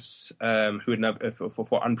soldiers who had never,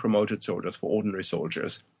 for unpromoted soldiers, for ordinary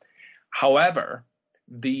soldiers. However,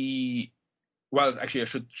 actually, I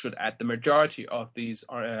should add, the majority of these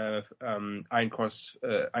Iron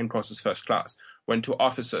Crosses First Class went to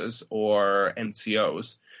officers or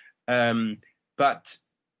NCOs, but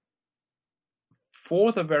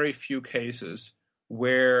for the very few cases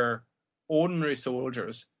where ordinary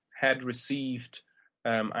soldiers had received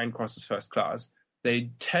Iron Crosses First Class,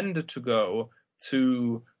 they tended to go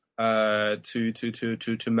to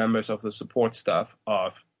members of the support staff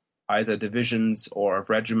of either divisions or of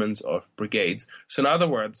regiments or of brigades. So in other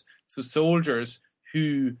words, to soldiers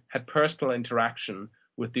who had personal interaction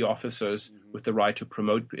with the officers, with the right to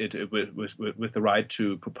promote it, with the right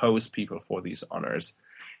to propose people for these honors.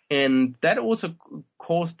 And that also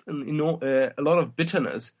caused a lot of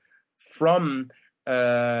bitterness from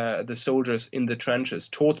the soldiers in the trenches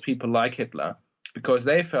towards people like Hitler, because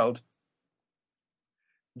they felt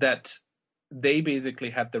that they basically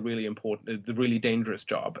had the really dangerous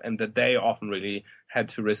job, and that they often really had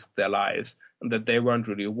to risk their lives, and that they weren't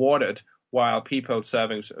really awarded, while people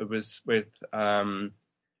serving with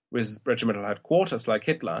regimental headquarters like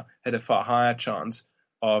Hitler had a far higher chance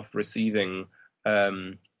of receiving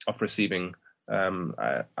Iron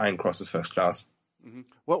Crosses First Class. Mm-hmm.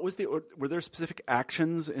 Were there specific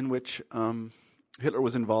actions in which Hitler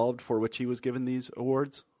was involved for which he was given these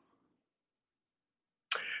awards?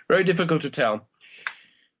 Very difficult to tell.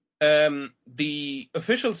 The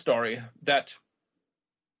official story that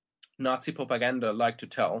Nazi propaganda liked to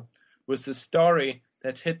tell was the story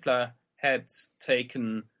that Hitler had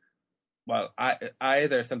taken,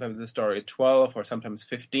 either sometimes the story 12 or sometimes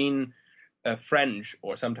 15 French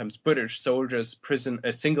or sometimes British soldiers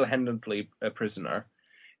single-handedly prisoner.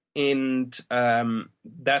 And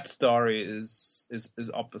that story is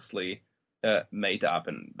obviously made up,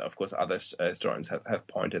 and of course other historians have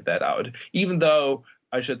pointed that out. Even though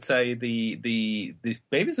I should say the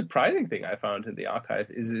maybe surprising thing I found in the archive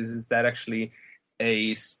is that actually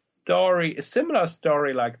a similar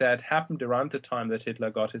story like that happened around the time that Hitler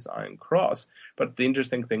got his Iron Cross. But the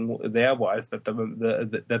interesting thing there was that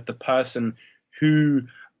the person who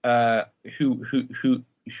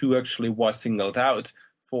actually was singled out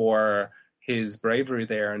for his bravery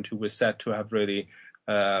there, and who was said to have really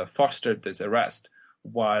fostered this arrest,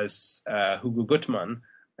 was Hugo Gutmann,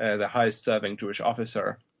 the highest serving Jewish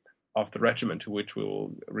officer of the regiment, to which we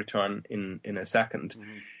will return in a second.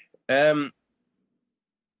 Mm-hmm.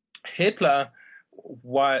 Hitler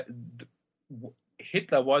was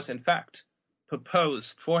in fact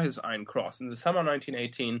proposed for his Iron Cross in the summer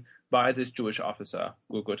 1918 by this Jewish officer,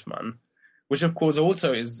 Hugo Gutmann, which of course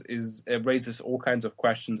also raises all kinds of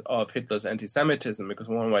questions of Hitler's anti-Semitism, because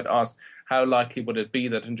one might ask, how likely would it be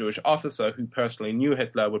that a Jewish officer who personally knew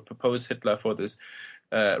Hitler would propose Hitler for this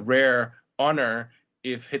rare honor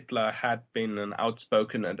if Hitler had been an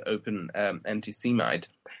outspoken and open anti-Semite?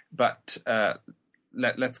 But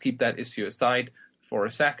let's keep that issue aside for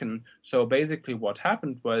a second. So basically what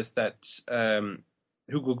happened was that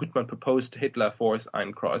Hugo Gutmann proposed to Hitler for his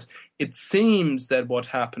Iron Cross. It seems that what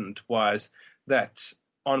happened was that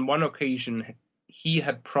on one occasion he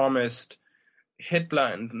had promised Hitler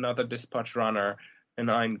and another dispatch runner an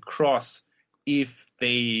Iron Cross if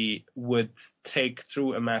they would take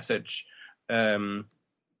through a message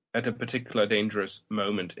at a particular dangerous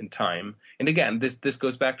moment in time. And again, this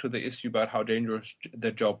goes back to the issue about how dangerous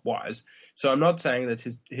the job was. So I'm not saying that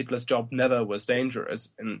Hitler's job never was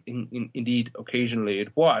dangerous, and indeed occasionally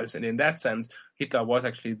it was. And in that sense, Hitler was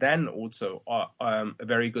actually then also a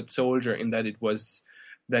very good soldier, in that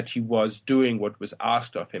he was doing what was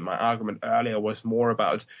asked of him. My argument earlier was more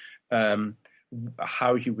about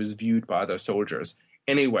how he was viewed by other soldiers.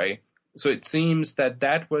 Anyway, so it seems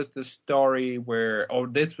that was the story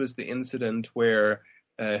this was the incident where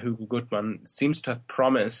Hugo Gutmann seems to have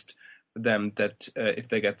promised them that if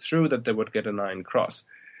they get through, that they would get an Iron Cross.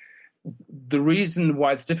 The reason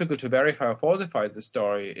why it's difficult to verify or falsify the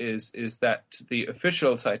story is that the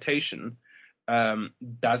official citation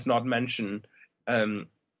does not mention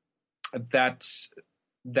that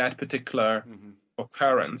that particular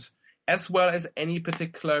occurrence, as well as any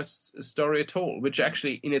particular story at all, which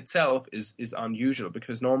actually in itself is unusual,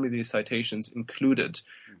 because normally these citations included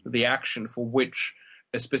the action for which,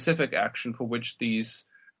 a specific action for which these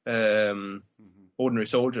ordinary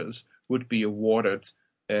soldiers would be awarded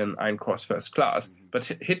Ein Cross First Class. But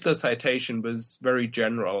Hitler's citation was very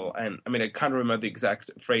general, and I mean, I can't remember the exact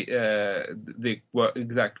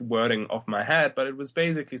exact wording off my head, but it was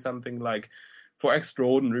basically something like, for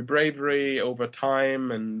extraordinary bravery over time,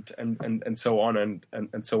 and so on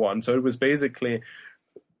and so on. So it was basically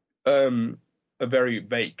a very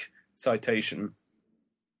vague citation.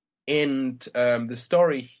 And the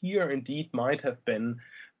story here indeed might have been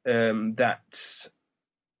that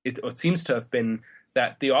it seems to have been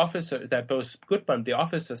that the officers, that both Gutmann, the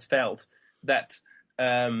officers, felt that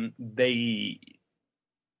if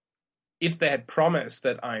they had promised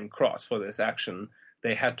that Ein Cross for this action,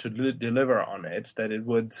 they had to deliver on it, that it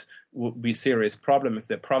would be a serious problem if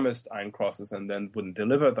they promised Ein Crosses and then wouldn't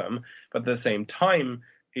deliver them. But at the same time,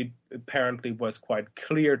 it apparently was quite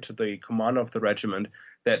clear to the commander of the regiment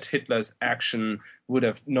that Hitler's action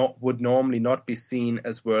would normally not be seen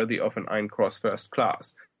as worthy of an Ein Cross First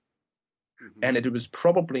Class. And it was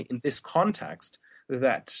probably in this context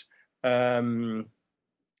that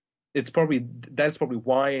that's probably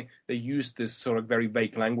why they used this sort of very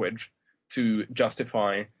vague language to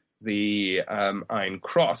justify the Ein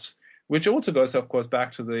Cross, which also goes, of course,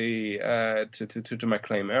 back to the to my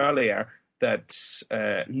claim earlier that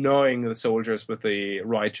knowing the soldiers with the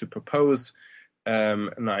right to propose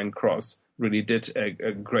an Ein Cross really did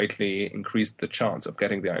greatly increase the chance of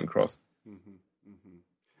getting the Ein Cross.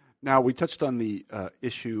 Now, we touched on the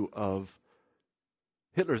issue of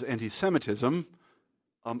Hitler's anti-Semitism.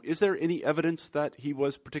 Is there any evidence that he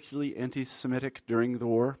was particularly anti-Semitic during the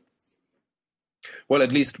war? Well,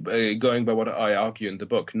 at least going by what I argue in the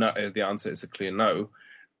book, no, the answer is a clear no.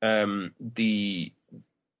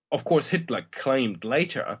 Of course, Hitler claimed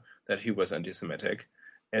later that he was anti-Semitic,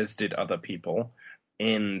 as did other people.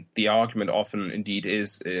 And the argument often indeed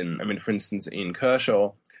is for instance, Ian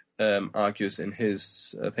Kershaw argues in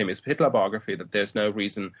his famous Hitler biography that there's no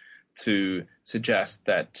reason to suggest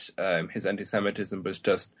that his anti-Semitism was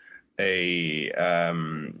just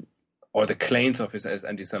or the claims of his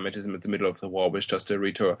anti-Semitism at the middle of the war was just a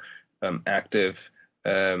retroactive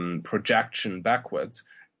projection backwards.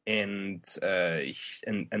 And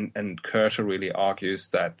Kershaw really argues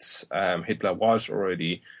that Hitler was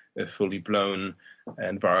already a fully blown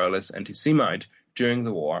and virulent anti-Semite during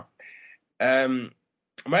the war.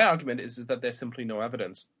 My argument is that there's simply no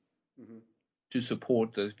evidence to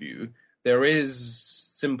support this view. There is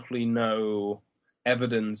simply no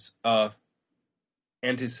evidence of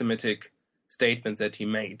anti-Semitic statements that he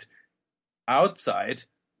made outside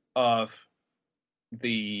of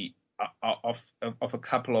the of a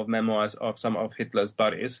couple of memoirs of some of Hitler's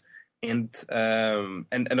buddies, and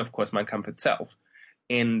of course Mein Kampf itself.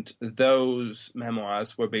 And those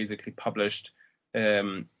memoirs were basically published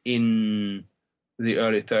in the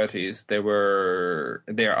early 30s. They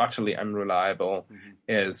are utterly unreliable,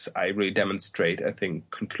 as I really demonstrate, I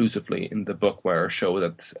think, conclusively in the book, where I show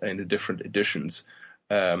that in the different editions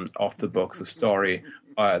of the book, the story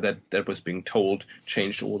that was being told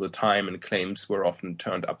changed all the time, and claims were often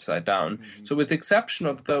turned upside down. So with the exception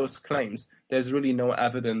of those claims, there's really no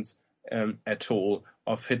evidence at all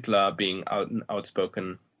of Hitler being an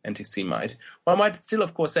outspoken anti-Semite. One might still,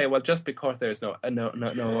 of course, say, well, just because there's no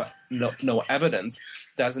evidence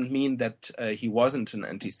doesn't mean that he wasn't an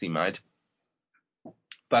anti-Semite.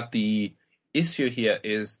 But the issue here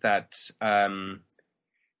is that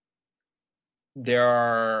there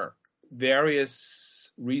are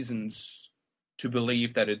various reasons to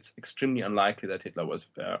believe that it's extremely unlikely that Hitler was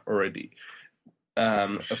already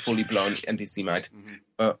a fully blown anti-Semite.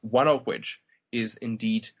 One of which is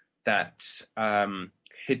indeed that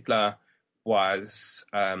Hitler was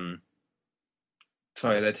that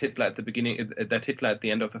Hitler at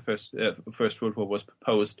the end of the First World War was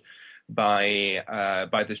proposed by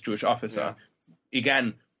this Jewish officer.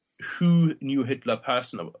 Again, who knew Hitler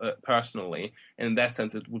personally, and in that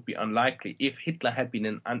sense it would be unlikely, if Hitler had been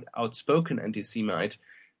an outspoken anti-Semite,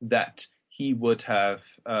 that he would have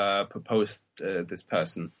proposed this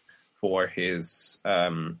person for his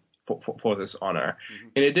for this honor.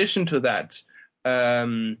 In addition to that,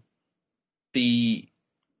 the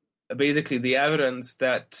evidence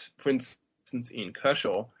that, for instance, Ian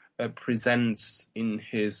Kershaw presents in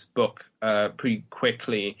his book pretty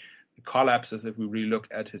quickly collapses if we really look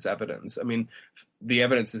at his evidence. I mean, the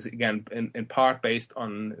evidence is, again, in part based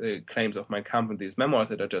on the claims of Mein Kampf and these memoirs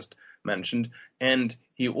that I just mentioned. And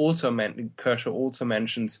Kershaw also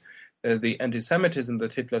mentions the anti-Semitism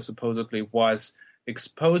that Hitler supposedly was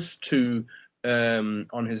exposed to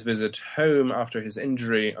on his visit home after his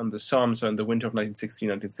injury on the Somme, so in the winter of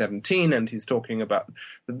 1916-1917, and he's talking about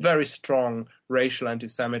the very strong racial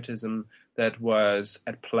anti-Semitism that was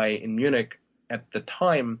at play in Munich at the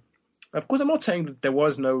time. Of course, I'm not saying that there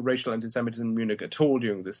was no racial anti-Semitism in Munich at all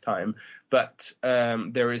during this time, but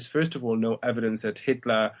there is, first of all, no evidence that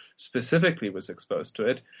Hitler specifically was exposed to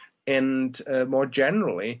it, and more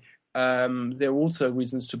generally, there are also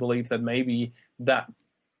reasons to believe that maybe that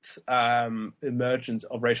emergence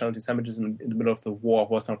of racial anti-Semitism in the middle of the war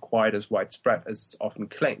was not quite as widespread as is often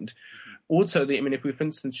claimed. Also, if we, for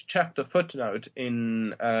instance, check the footnote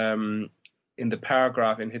in the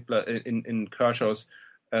paragraph in Kershaw's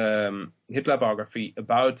Hitler biography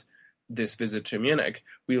about this visit to Munich,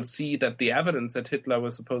 we'll see that the evidence that Hitler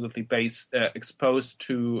was supposedly exposed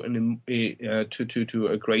to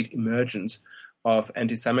a great emergence of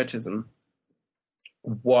anti-Semitism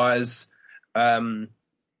was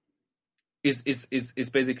is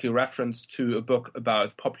basically a reference to a book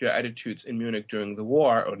about popular attitudes in Munich during the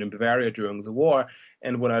war, or in Bavaria during the war.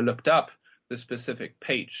 And when I looked up the specific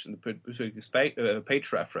page, the specific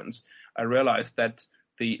page reference, I realized that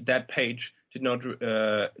that page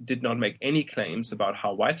did not make any claims about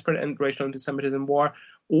how widespread racial anti-Semitism was,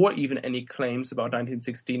 or even any claims about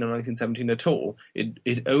 1916 or 1917 at all.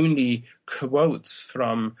 It only quotes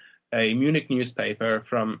from a Munich newspaper,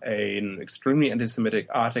 from an extremely anti-Semitic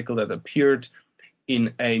article that appeared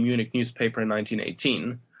in a Munich newspaper in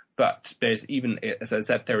 1918. But there's even, as I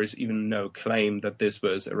said, there is even no claim that this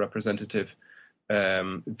was a representative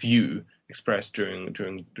view expressed during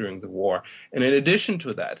the war. And in addition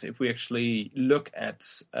to that, if we actually look at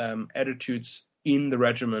attitudes in the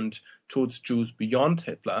regiment towards Jews beyond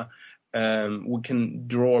Hitler, we can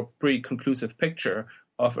draw a pretty conclusive picture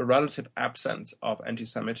of a relative absence of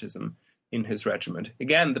anti-Semitism in his regiment.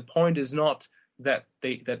 Again, the point is not that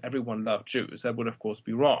everyone loved Jews. That would, of course,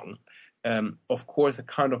 be wrong. Of course, a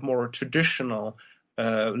kind of more traditional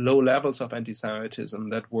low levels of anti-Semitism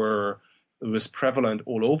that was prevalent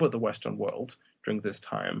all over the Western world during this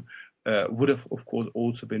time would have, of course,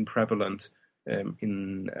 also been prevalent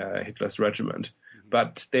in Hitler's regiment.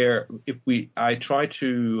 But I try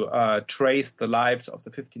to trace the lives of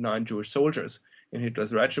the 59 Jewish soldiers in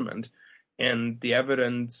Hitler's regiment, and the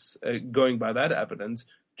evidence, going by that evidence,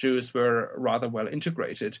 Jews were rather well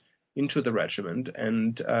integrated into the regiment.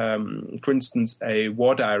 And for instance, a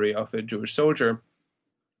war diary of a Jewish soldier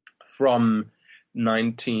from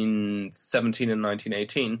 1917 and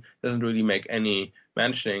 1918 doesn't really make any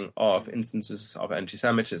mentioning of instances of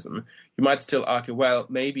anti-Semitism. You might still argue, well,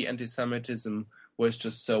 maybe anti-Semitism was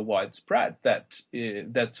just so widespread that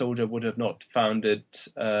that soldier would have not found it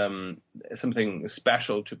something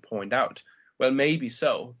special to point out. Well, maybe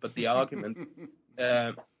so, but the argument,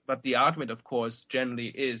 of course, generally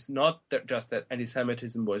is not just that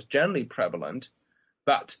anti-Semitism was generally prevalent,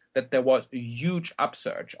 but that there was a huge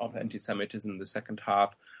upsurge of anti-Semitism in the second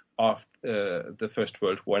half of the First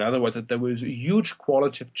World War. In other words, that there was a huge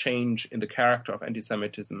qualitative change in the character of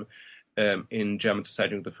anti-Semitism in German society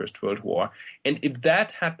during the First World War. And if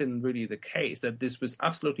that had been really the case, that this was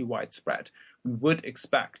absolutely widespread, we would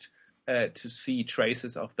expect to see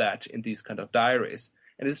traces of that in these kind of diaries.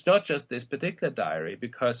 And it's not just this particular diary,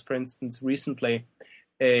 because, for instance, recently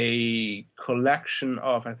a collection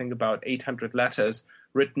of, I think, about 800 letters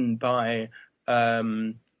written by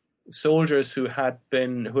soldiers who had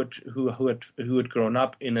grown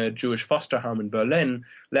up in a Jewish foster home in Berlin,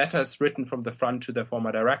 letters written from the front to their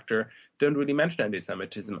former director, don't really mention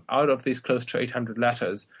anti-Semitism. Out of these close to 800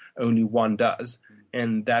 letters, only one does,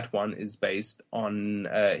 and that one is based on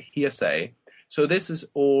hearsay. So this is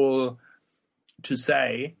all to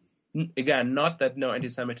say, again, not that no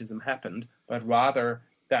anti-Semitism happened, but rather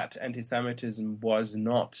that anti-Semitism was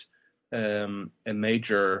not a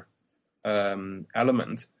major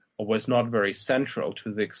element, or was not very central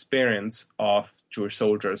to the experience of Jewish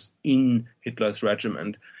soldiers in Hitler's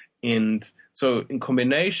regiment. And so in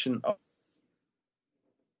combination of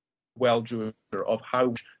of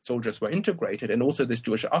how soldiers were integrated, and also this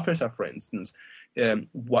Jewish officer, for instance,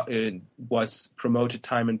 was promoted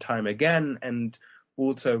time and time again, and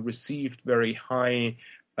also received very high.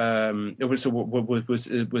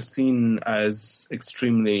 It was seen as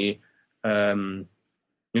extremely in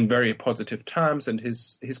very positive terms, and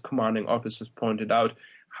his commanding officers pointed out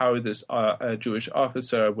how this Jewish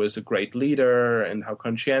officer was a great leader and how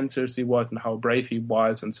conscientious he was and how brave he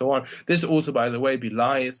was and so on. This also, by the way,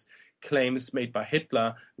 belies claims made by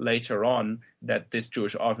Hitler later on that this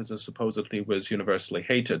Jewish officer supposedly was universally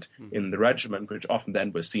hated in the regiment, which often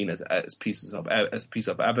then was seen as a piece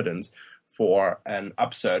of evidence for an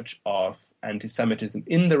upsurge of anti-Semitism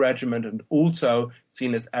in the regiment, and also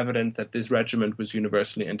seen as evidence that this regiment was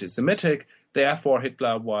universally anti-Semitic. Therefore,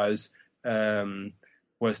 Hitler was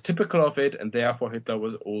typical of it, and therefore Hitler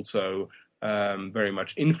was also very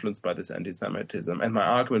much influenced by this anti-Semitism. And my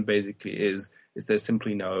argument basically is there's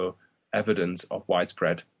simply no evidence of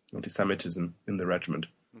widespread anti-Semitism in the regiment.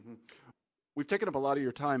 Mm-hmm. We've taken up a lot of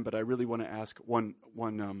your time, but I really want to ask one.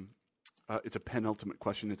 It's a penultimate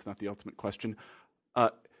question. It's not the ultimate question.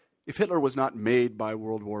 If Hitler was not made by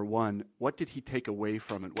World War I, what did he take away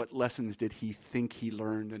from it? What lessons did he think he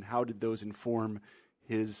learned, and how did those inform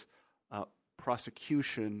his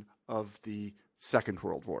prosecution of the Second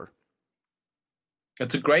World War?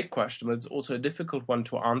 It's a great question, but it's also a difficult one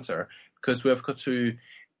to answer, because we have got to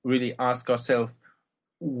really ask ourselves,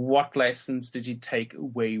 what lessons did he take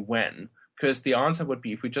away when? Because the answer would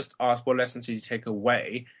be, if we just ask what lessons did he take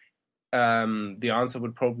away, the answer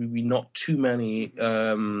would probably be not too many,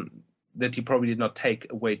 that he probably did not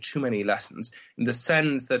take away too many lessons, in the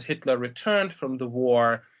sense that Hitler returned from the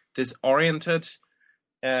war disoriented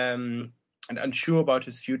and unsure about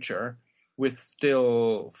his future, with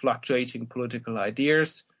still fluctuating political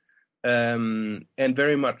ideas, and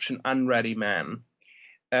very much an unready man.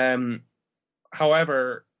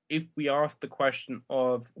 However, if we ask the question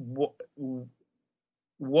of what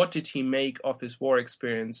did he make of his war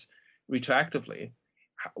experience retroactively,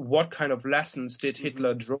 what kind of lessons did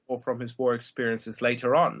Hitler draw from his war experiences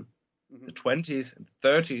later on, the 20s and the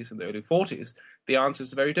 30s and the early 40s, the answer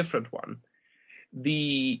is a very different one.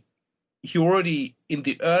 He already, in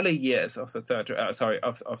the early years of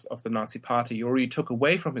the Nazi Party, he already took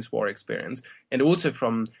away from his war experience, and also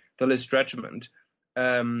from the List Regiment,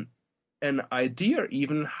 an idea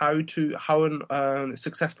even how a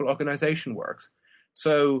successful organization works.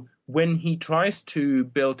 So when he tries to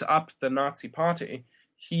build up the Nazi Party,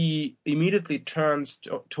 he immediately turns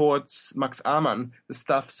towards Max Amann, the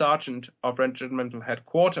staff sergeant of regimental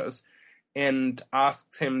headquarters, and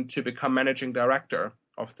asks him to become managing director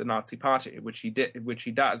of the Nazi Party, which he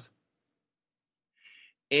does.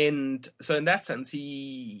 And so in that sense,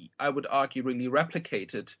 he, I would argue, really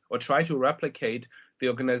replicated, or tried to replicate, the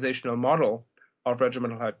organizational model of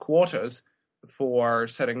regimental headquarters for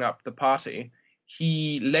setting up the party.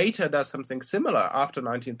 He later does something similar after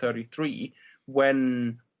 1933,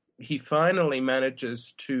 when he finally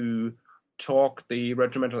manages to talk the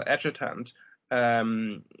regimental adjutant,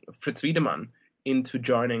 Fritz Wiedemann, into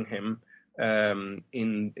joining him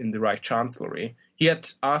in the Reich Chancellery. He had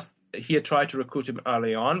tried to recruit him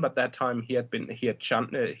early on, but that time he had been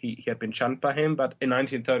shunned by him. But in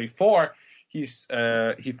 1934, he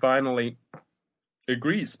finally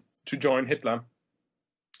agrees to join Hitler,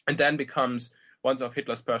 and then becomes one of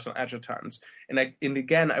Hitler's personal adjutants. And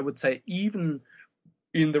again, I would say, even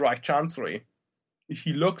in the Reich Chancellery,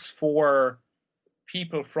 he looks for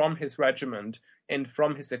people from his regiment and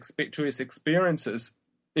from his experiences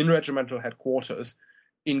in regimental headquarters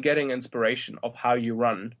in getting inspiration of how you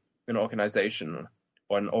run an organization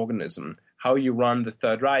or an organism, how you run the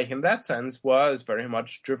Third Reich. In that sense, was very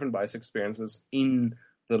much driven by his experiences in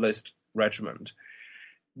the List Regiment.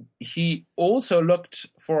 He also looked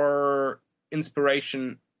for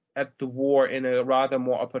inspiration at the war in a rather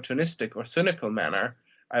more opportunistic or cynical manner,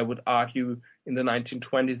 I would argue, in the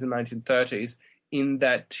 1920s and 1930s, in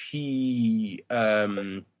that he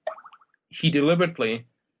deliberately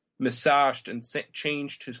massaged and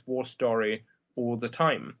changed his war story all the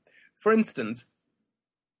time. For instance,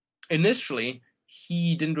 initially,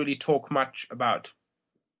 he didn't really talk much about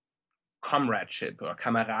comradeship or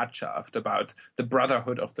Kameradschaft, about the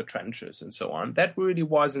brotherhood of the trenches and so on. That really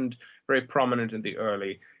wasn't very prominent in the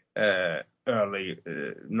early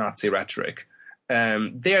Nazi rhetoric.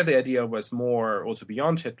 There, the idea was more, also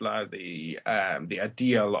beyond Hitler, the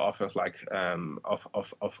ideal of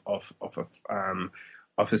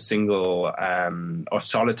a single or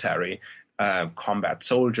solitary combat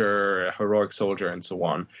soldier, heroic soldier, and so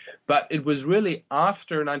on. But it was really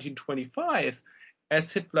after 1925,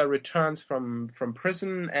 as Hitler returns from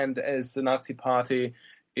prison and as the Nazi Party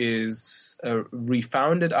is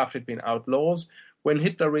refounded after it had been outlaws, when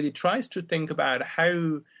Hitler really tries to think about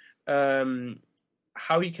how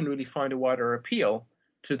he can really find a wider appeal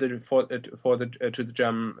to the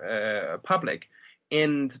German public,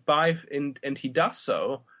 and he does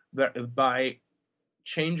so by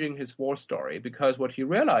changing his war story, because what he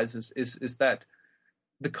realizes is that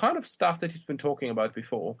the kind of stuff that he's been talking about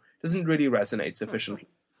before doesn't really resonate sufficiently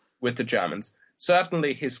with the Germans.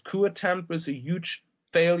 Certainly, his coup attempt was a huge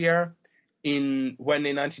failure. When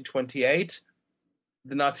in 1928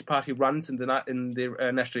 the Nazi Party runs in the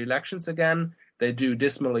national elections again, they do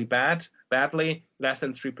dismally badly. Less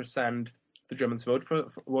than 3% the Germans vote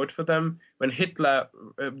for them. When Hitler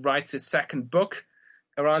writes his second book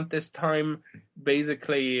around this time,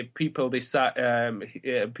 basically people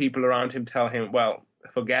around him tell him, well,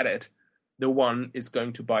 forget it. No one is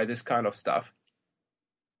going to buy this kind of stuff.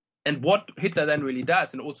 And what Hitler then really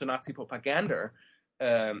does, and also Nazi propaganda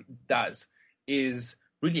does, is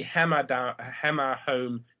really hammer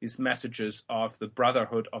home these messages of the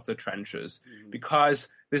brotherhood of the trenches, because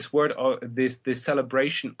this word, this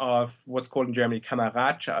celebration of what's called in Germany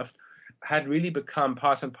Kameradschaft, had really become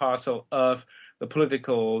part and parcel of the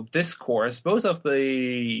political discourse, both of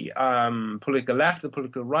the political left, the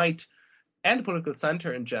political right, and the political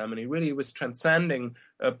center in Germany. Really was transcending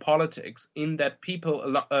politics, in that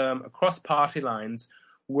people across party lines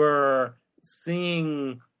were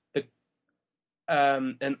seeing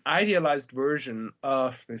an idealized version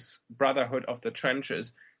of this brotherhood of the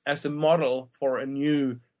trenches as a model for a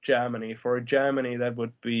new Germany, for a Germany that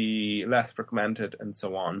would be less fragmented and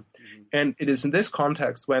so on. And it is in this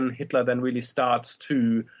context when Hitler then really starts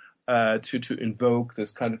to invoke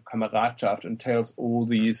this kind of Kameradschaft and tells all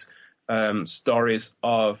these stories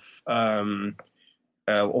of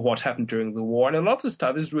what happened during the war. And a lot of the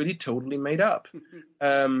stuff is really totally made up.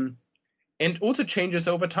 And also changes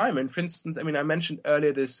over time. And for instance, I mean, I mentioned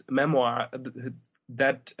earlier this memoir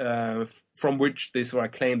that from which this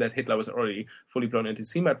claim that Hitler was already fully blown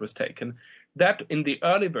anti-Semite was taken. That in the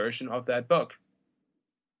early version of that book,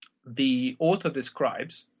 the author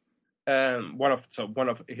describes one of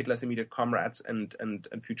Hitler's immediate comrades and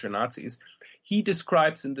future Nazis. He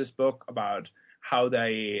describes in this book about how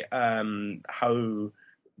there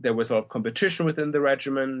was a lot of competition within the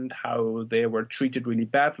regiment, how they were treated really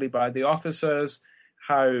badly by the officers,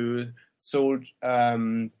 how soldiers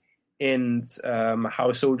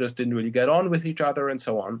didn't really get on with each other, and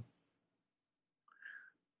so on.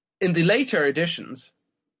 In the later editions,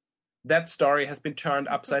 that story has been turned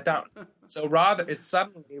upside down. So rather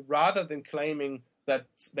than claiming that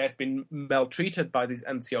they'd been maltreated by these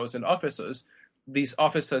NCOs and officers, these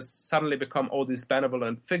officers suddenly become all these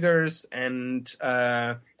benevolent figures, and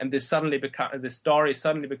this story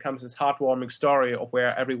suddenly becomes this heartwarming story of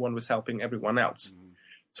where everyone was helping everyone else.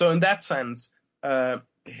 So in that sense,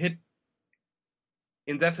 it's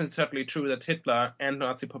certainly true that Hitler and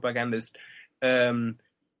Nazi propagandists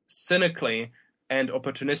cynically and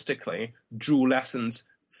opportunistically drew lessons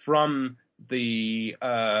from the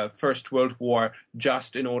First World War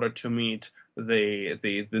just in order to meet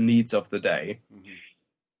the needs of the day.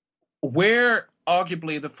 Where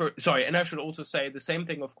arguably and I should also say the same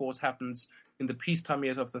thing, of course, happens in the peacetime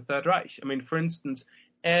years of the Third Reich. I mean, for instance,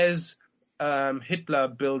 as Hitler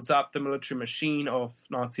builds up the military machine of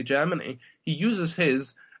Nazi Germany, he uses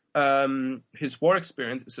his war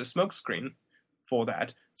experience as a smokescreen for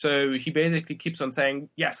that. So he basically keeps on saying,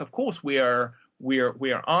 yes, of course we are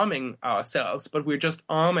arming ourselves, but we're just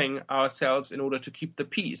arming ourselves in order to keep the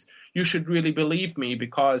peace. You should really believe me,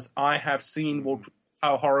 because I have seen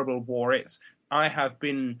how horrible war is. I have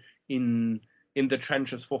been in the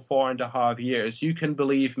trenches for 4.5 years. You can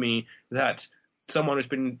believe me that someone who's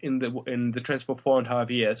been in the trenches for 4.5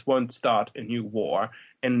 years won't start a new war,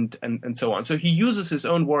 and so on. So he uses his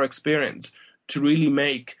own war experience to really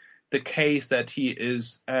make the case that he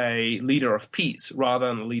is a leader of peace rather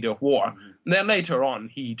than a leader of war. And then later on,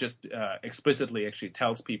 he just explicitly actually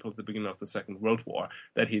tells people at the beginning of the Second World War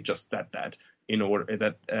that he just said that in order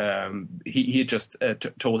that he just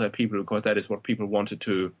told that people because that is what people wanted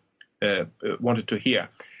to hear.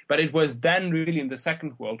 But it was then really in the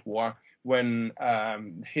Second World War when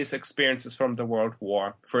his experiences from the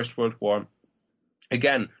First World War,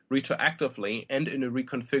 again retroactively and in a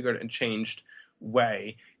reconfigured and changed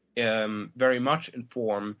way, very much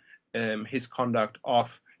inform his conduct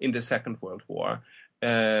in the Second World War.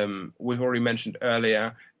 We've already mentioned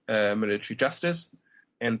earlier military justice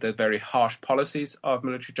and the very harsh policies of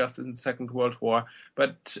military justice in the Second World War,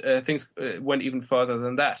 but things went even further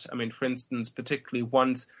than that. I mean, for instance, particularly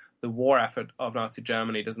once the war effort of Nazi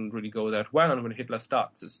Germany doesn't really go that well, and when Hitler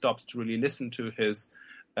stops to really listen to his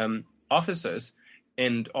officers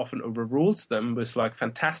and often overrules them with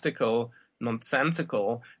fantastical,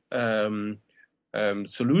 nonsensical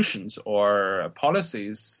solutions or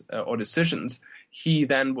policies or decisions, he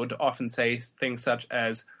then would often say things such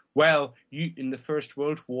as, well, you in the First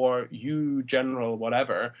World War, you general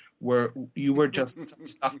whatever you were just some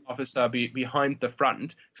staff officer behind the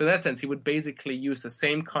front. So in that sense, he would basically use the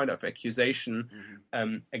same kind of accusation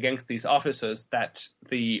against these officers that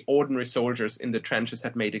the ordinary soldiers in the trenches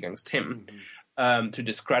had made against him, to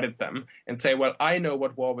discredit them and say, well, I know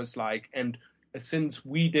what war was like, and since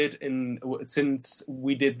we did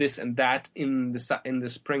this and that in the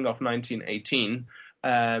spring of 1918.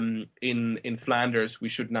 In Flanders, we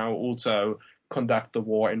should now also conduct the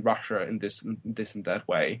war in Russia in this and that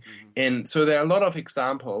way. And so there are a lot of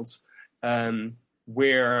examples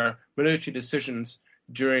where military decisions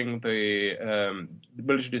during the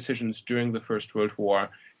First World War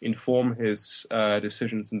inform his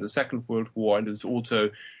decisions in the Second World War, and it's also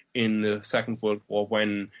in the Second World War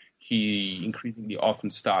when he increasingly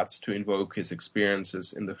often starts to invoke his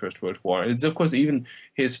experiences in the First World War. And it's, of course, even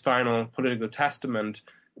his final political testament,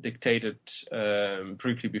 dictated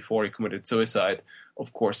briefly before he committed suicide,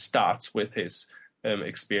 of course, starts with his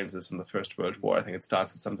experiences in the First World War. I think it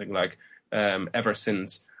starts as something like, ever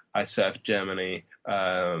since I served Germany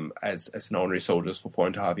as an ordinary soldier for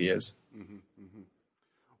 4.5 years.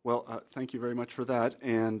 Well, thank you very much for that.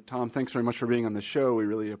 And Tom, thanks very much for being on the show. We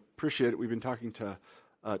really appreciate it. We've been talking to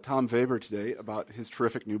Tom Weber today about his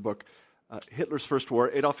terrific new book, Hitler's First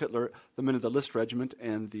War, Adolf Hitler, the Men of the List Regiment,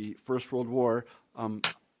 and the First World War.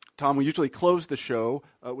 Tom, we usually close the show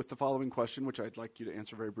with the following question, which I'd like you to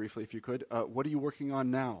answer very briefly if you could. What are you working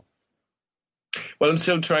on now? Well, I'm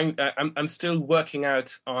still trying. I'm still working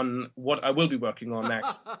out on what I will be working on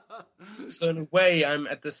next. So in a way, I'm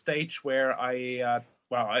at the stage where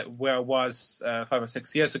where I was 5 or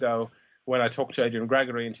 6 years ago when I talked to Adrian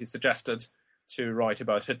Gregory and he suggested to write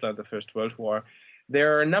about Hitler and the First World War.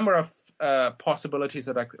 There are a number of possibilities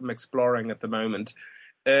that I'm exploring at the moment.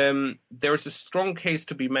 There is a strong case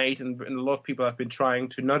to be made, and a lot of people have been trying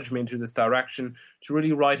to nudge me into this direction, to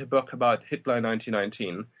really write a book about Hitler in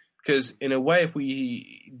 1919. Because in a way,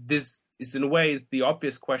 this is in a way the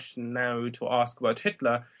obvious question now to ask about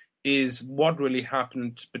Hitler is what really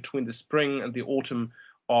happened between the spring and the autumn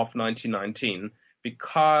of 1919.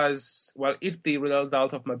 Because, well, if the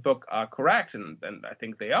results of my book are correct, and I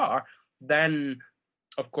think they are, then,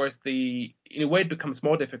 of course, in a way it becomes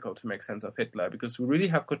more difficult to make sense of Hitler, because we really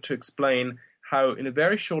have got to explain how, in a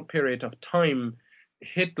very short period of time,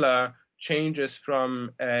 Hitler changes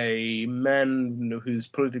from a man who's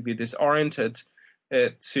politically disoriented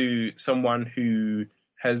to someone who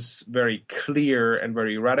has very clear and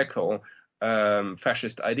very radical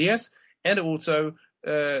fascist ideas, and also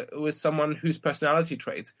with someone whose personality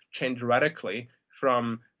traits change radically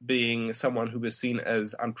from being someone who was seen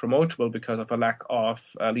as unpromotable because of a lack of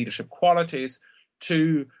leadership qualities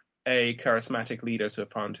to a charismatic leader who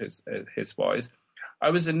found his voice.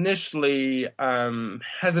 I was initially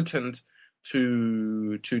hesitant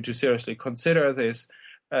to seriously consider this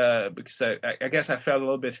because I guess I felt a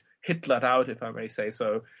little bit Hitlered out, if I may say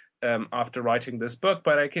so, after writing this book.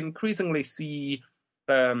 But I can increasingly see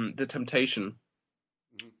the temptation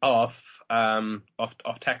of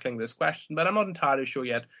tackling this question, but I'm not entirely sure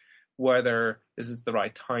yet whether this is the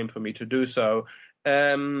right time for me to do so.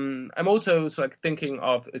 I'm also thinking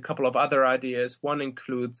of a couple of other ideas. One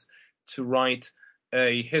includes to write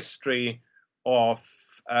a history of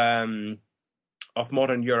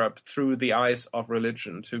modern Europe through the eyes of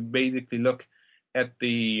religion, to basically look at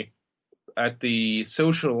the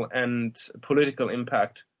social and political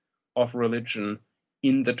impact of religion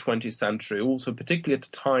in the 20th century, also particularly at the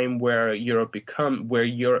time where religion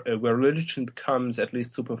becomes, at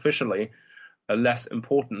least superficially, less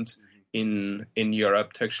important in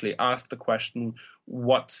Europe, to actually ask the question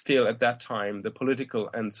what still at that time the political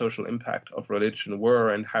and social impact of religion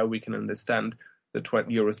were, and how we can understand the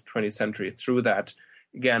 20th century through that.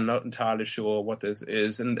 Again, not entirely sure what this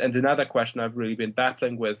is. And another question I've really been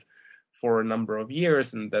battling with for a number of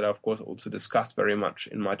years, and that I, of course, also discussed very much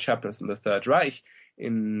in my chapters in the Third Reich,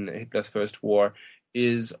 in Hitler's First War,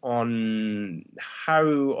 is on how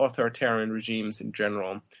authoritarian regimes in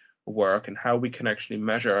general work and how we can actually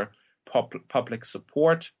measure public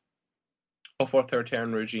support of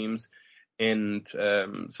authoritarian regimes. And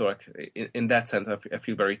in that sense, I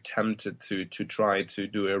feel very tempted to try to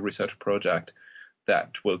do a research project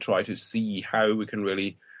that will try to see how we can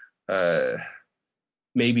really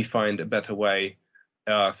maybe find a better way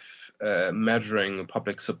of measuring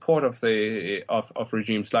public support of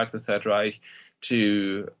regimes like the Third Reich,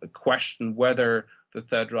 to question whether the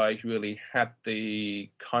Third Reich really had the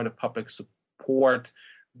kind of public support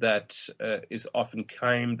that is often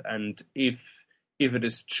claimed, and if if it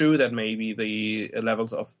is true that maybe the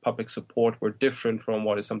levels of public support were different from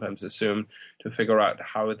what is sometimes assumed, to figure out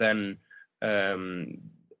how then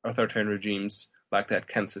authoritarian regimes like that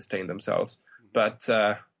can sustain themselves. But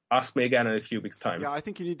ask me again in a few weeks' time. Yeah, I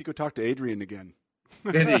think you need to go talk to Adrian again.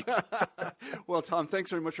 Indeed. Well, Tom,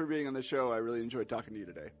 thanks very much for being on the show. I really enjoyed talking to you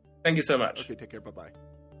today. Thank you so much. Okay, take care. Bye-bye.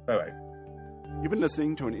 Bye-bye. You've been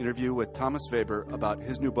listening to an interview with Thomas Weber about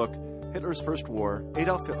his new book, Hitler's First War,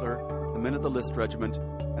 Adolf Hitler, the Men of the List Regiment,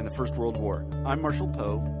 and the First World War. I'm Marshall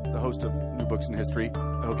Poe, the host of New Books in History.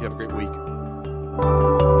 I hope you have a great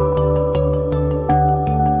week.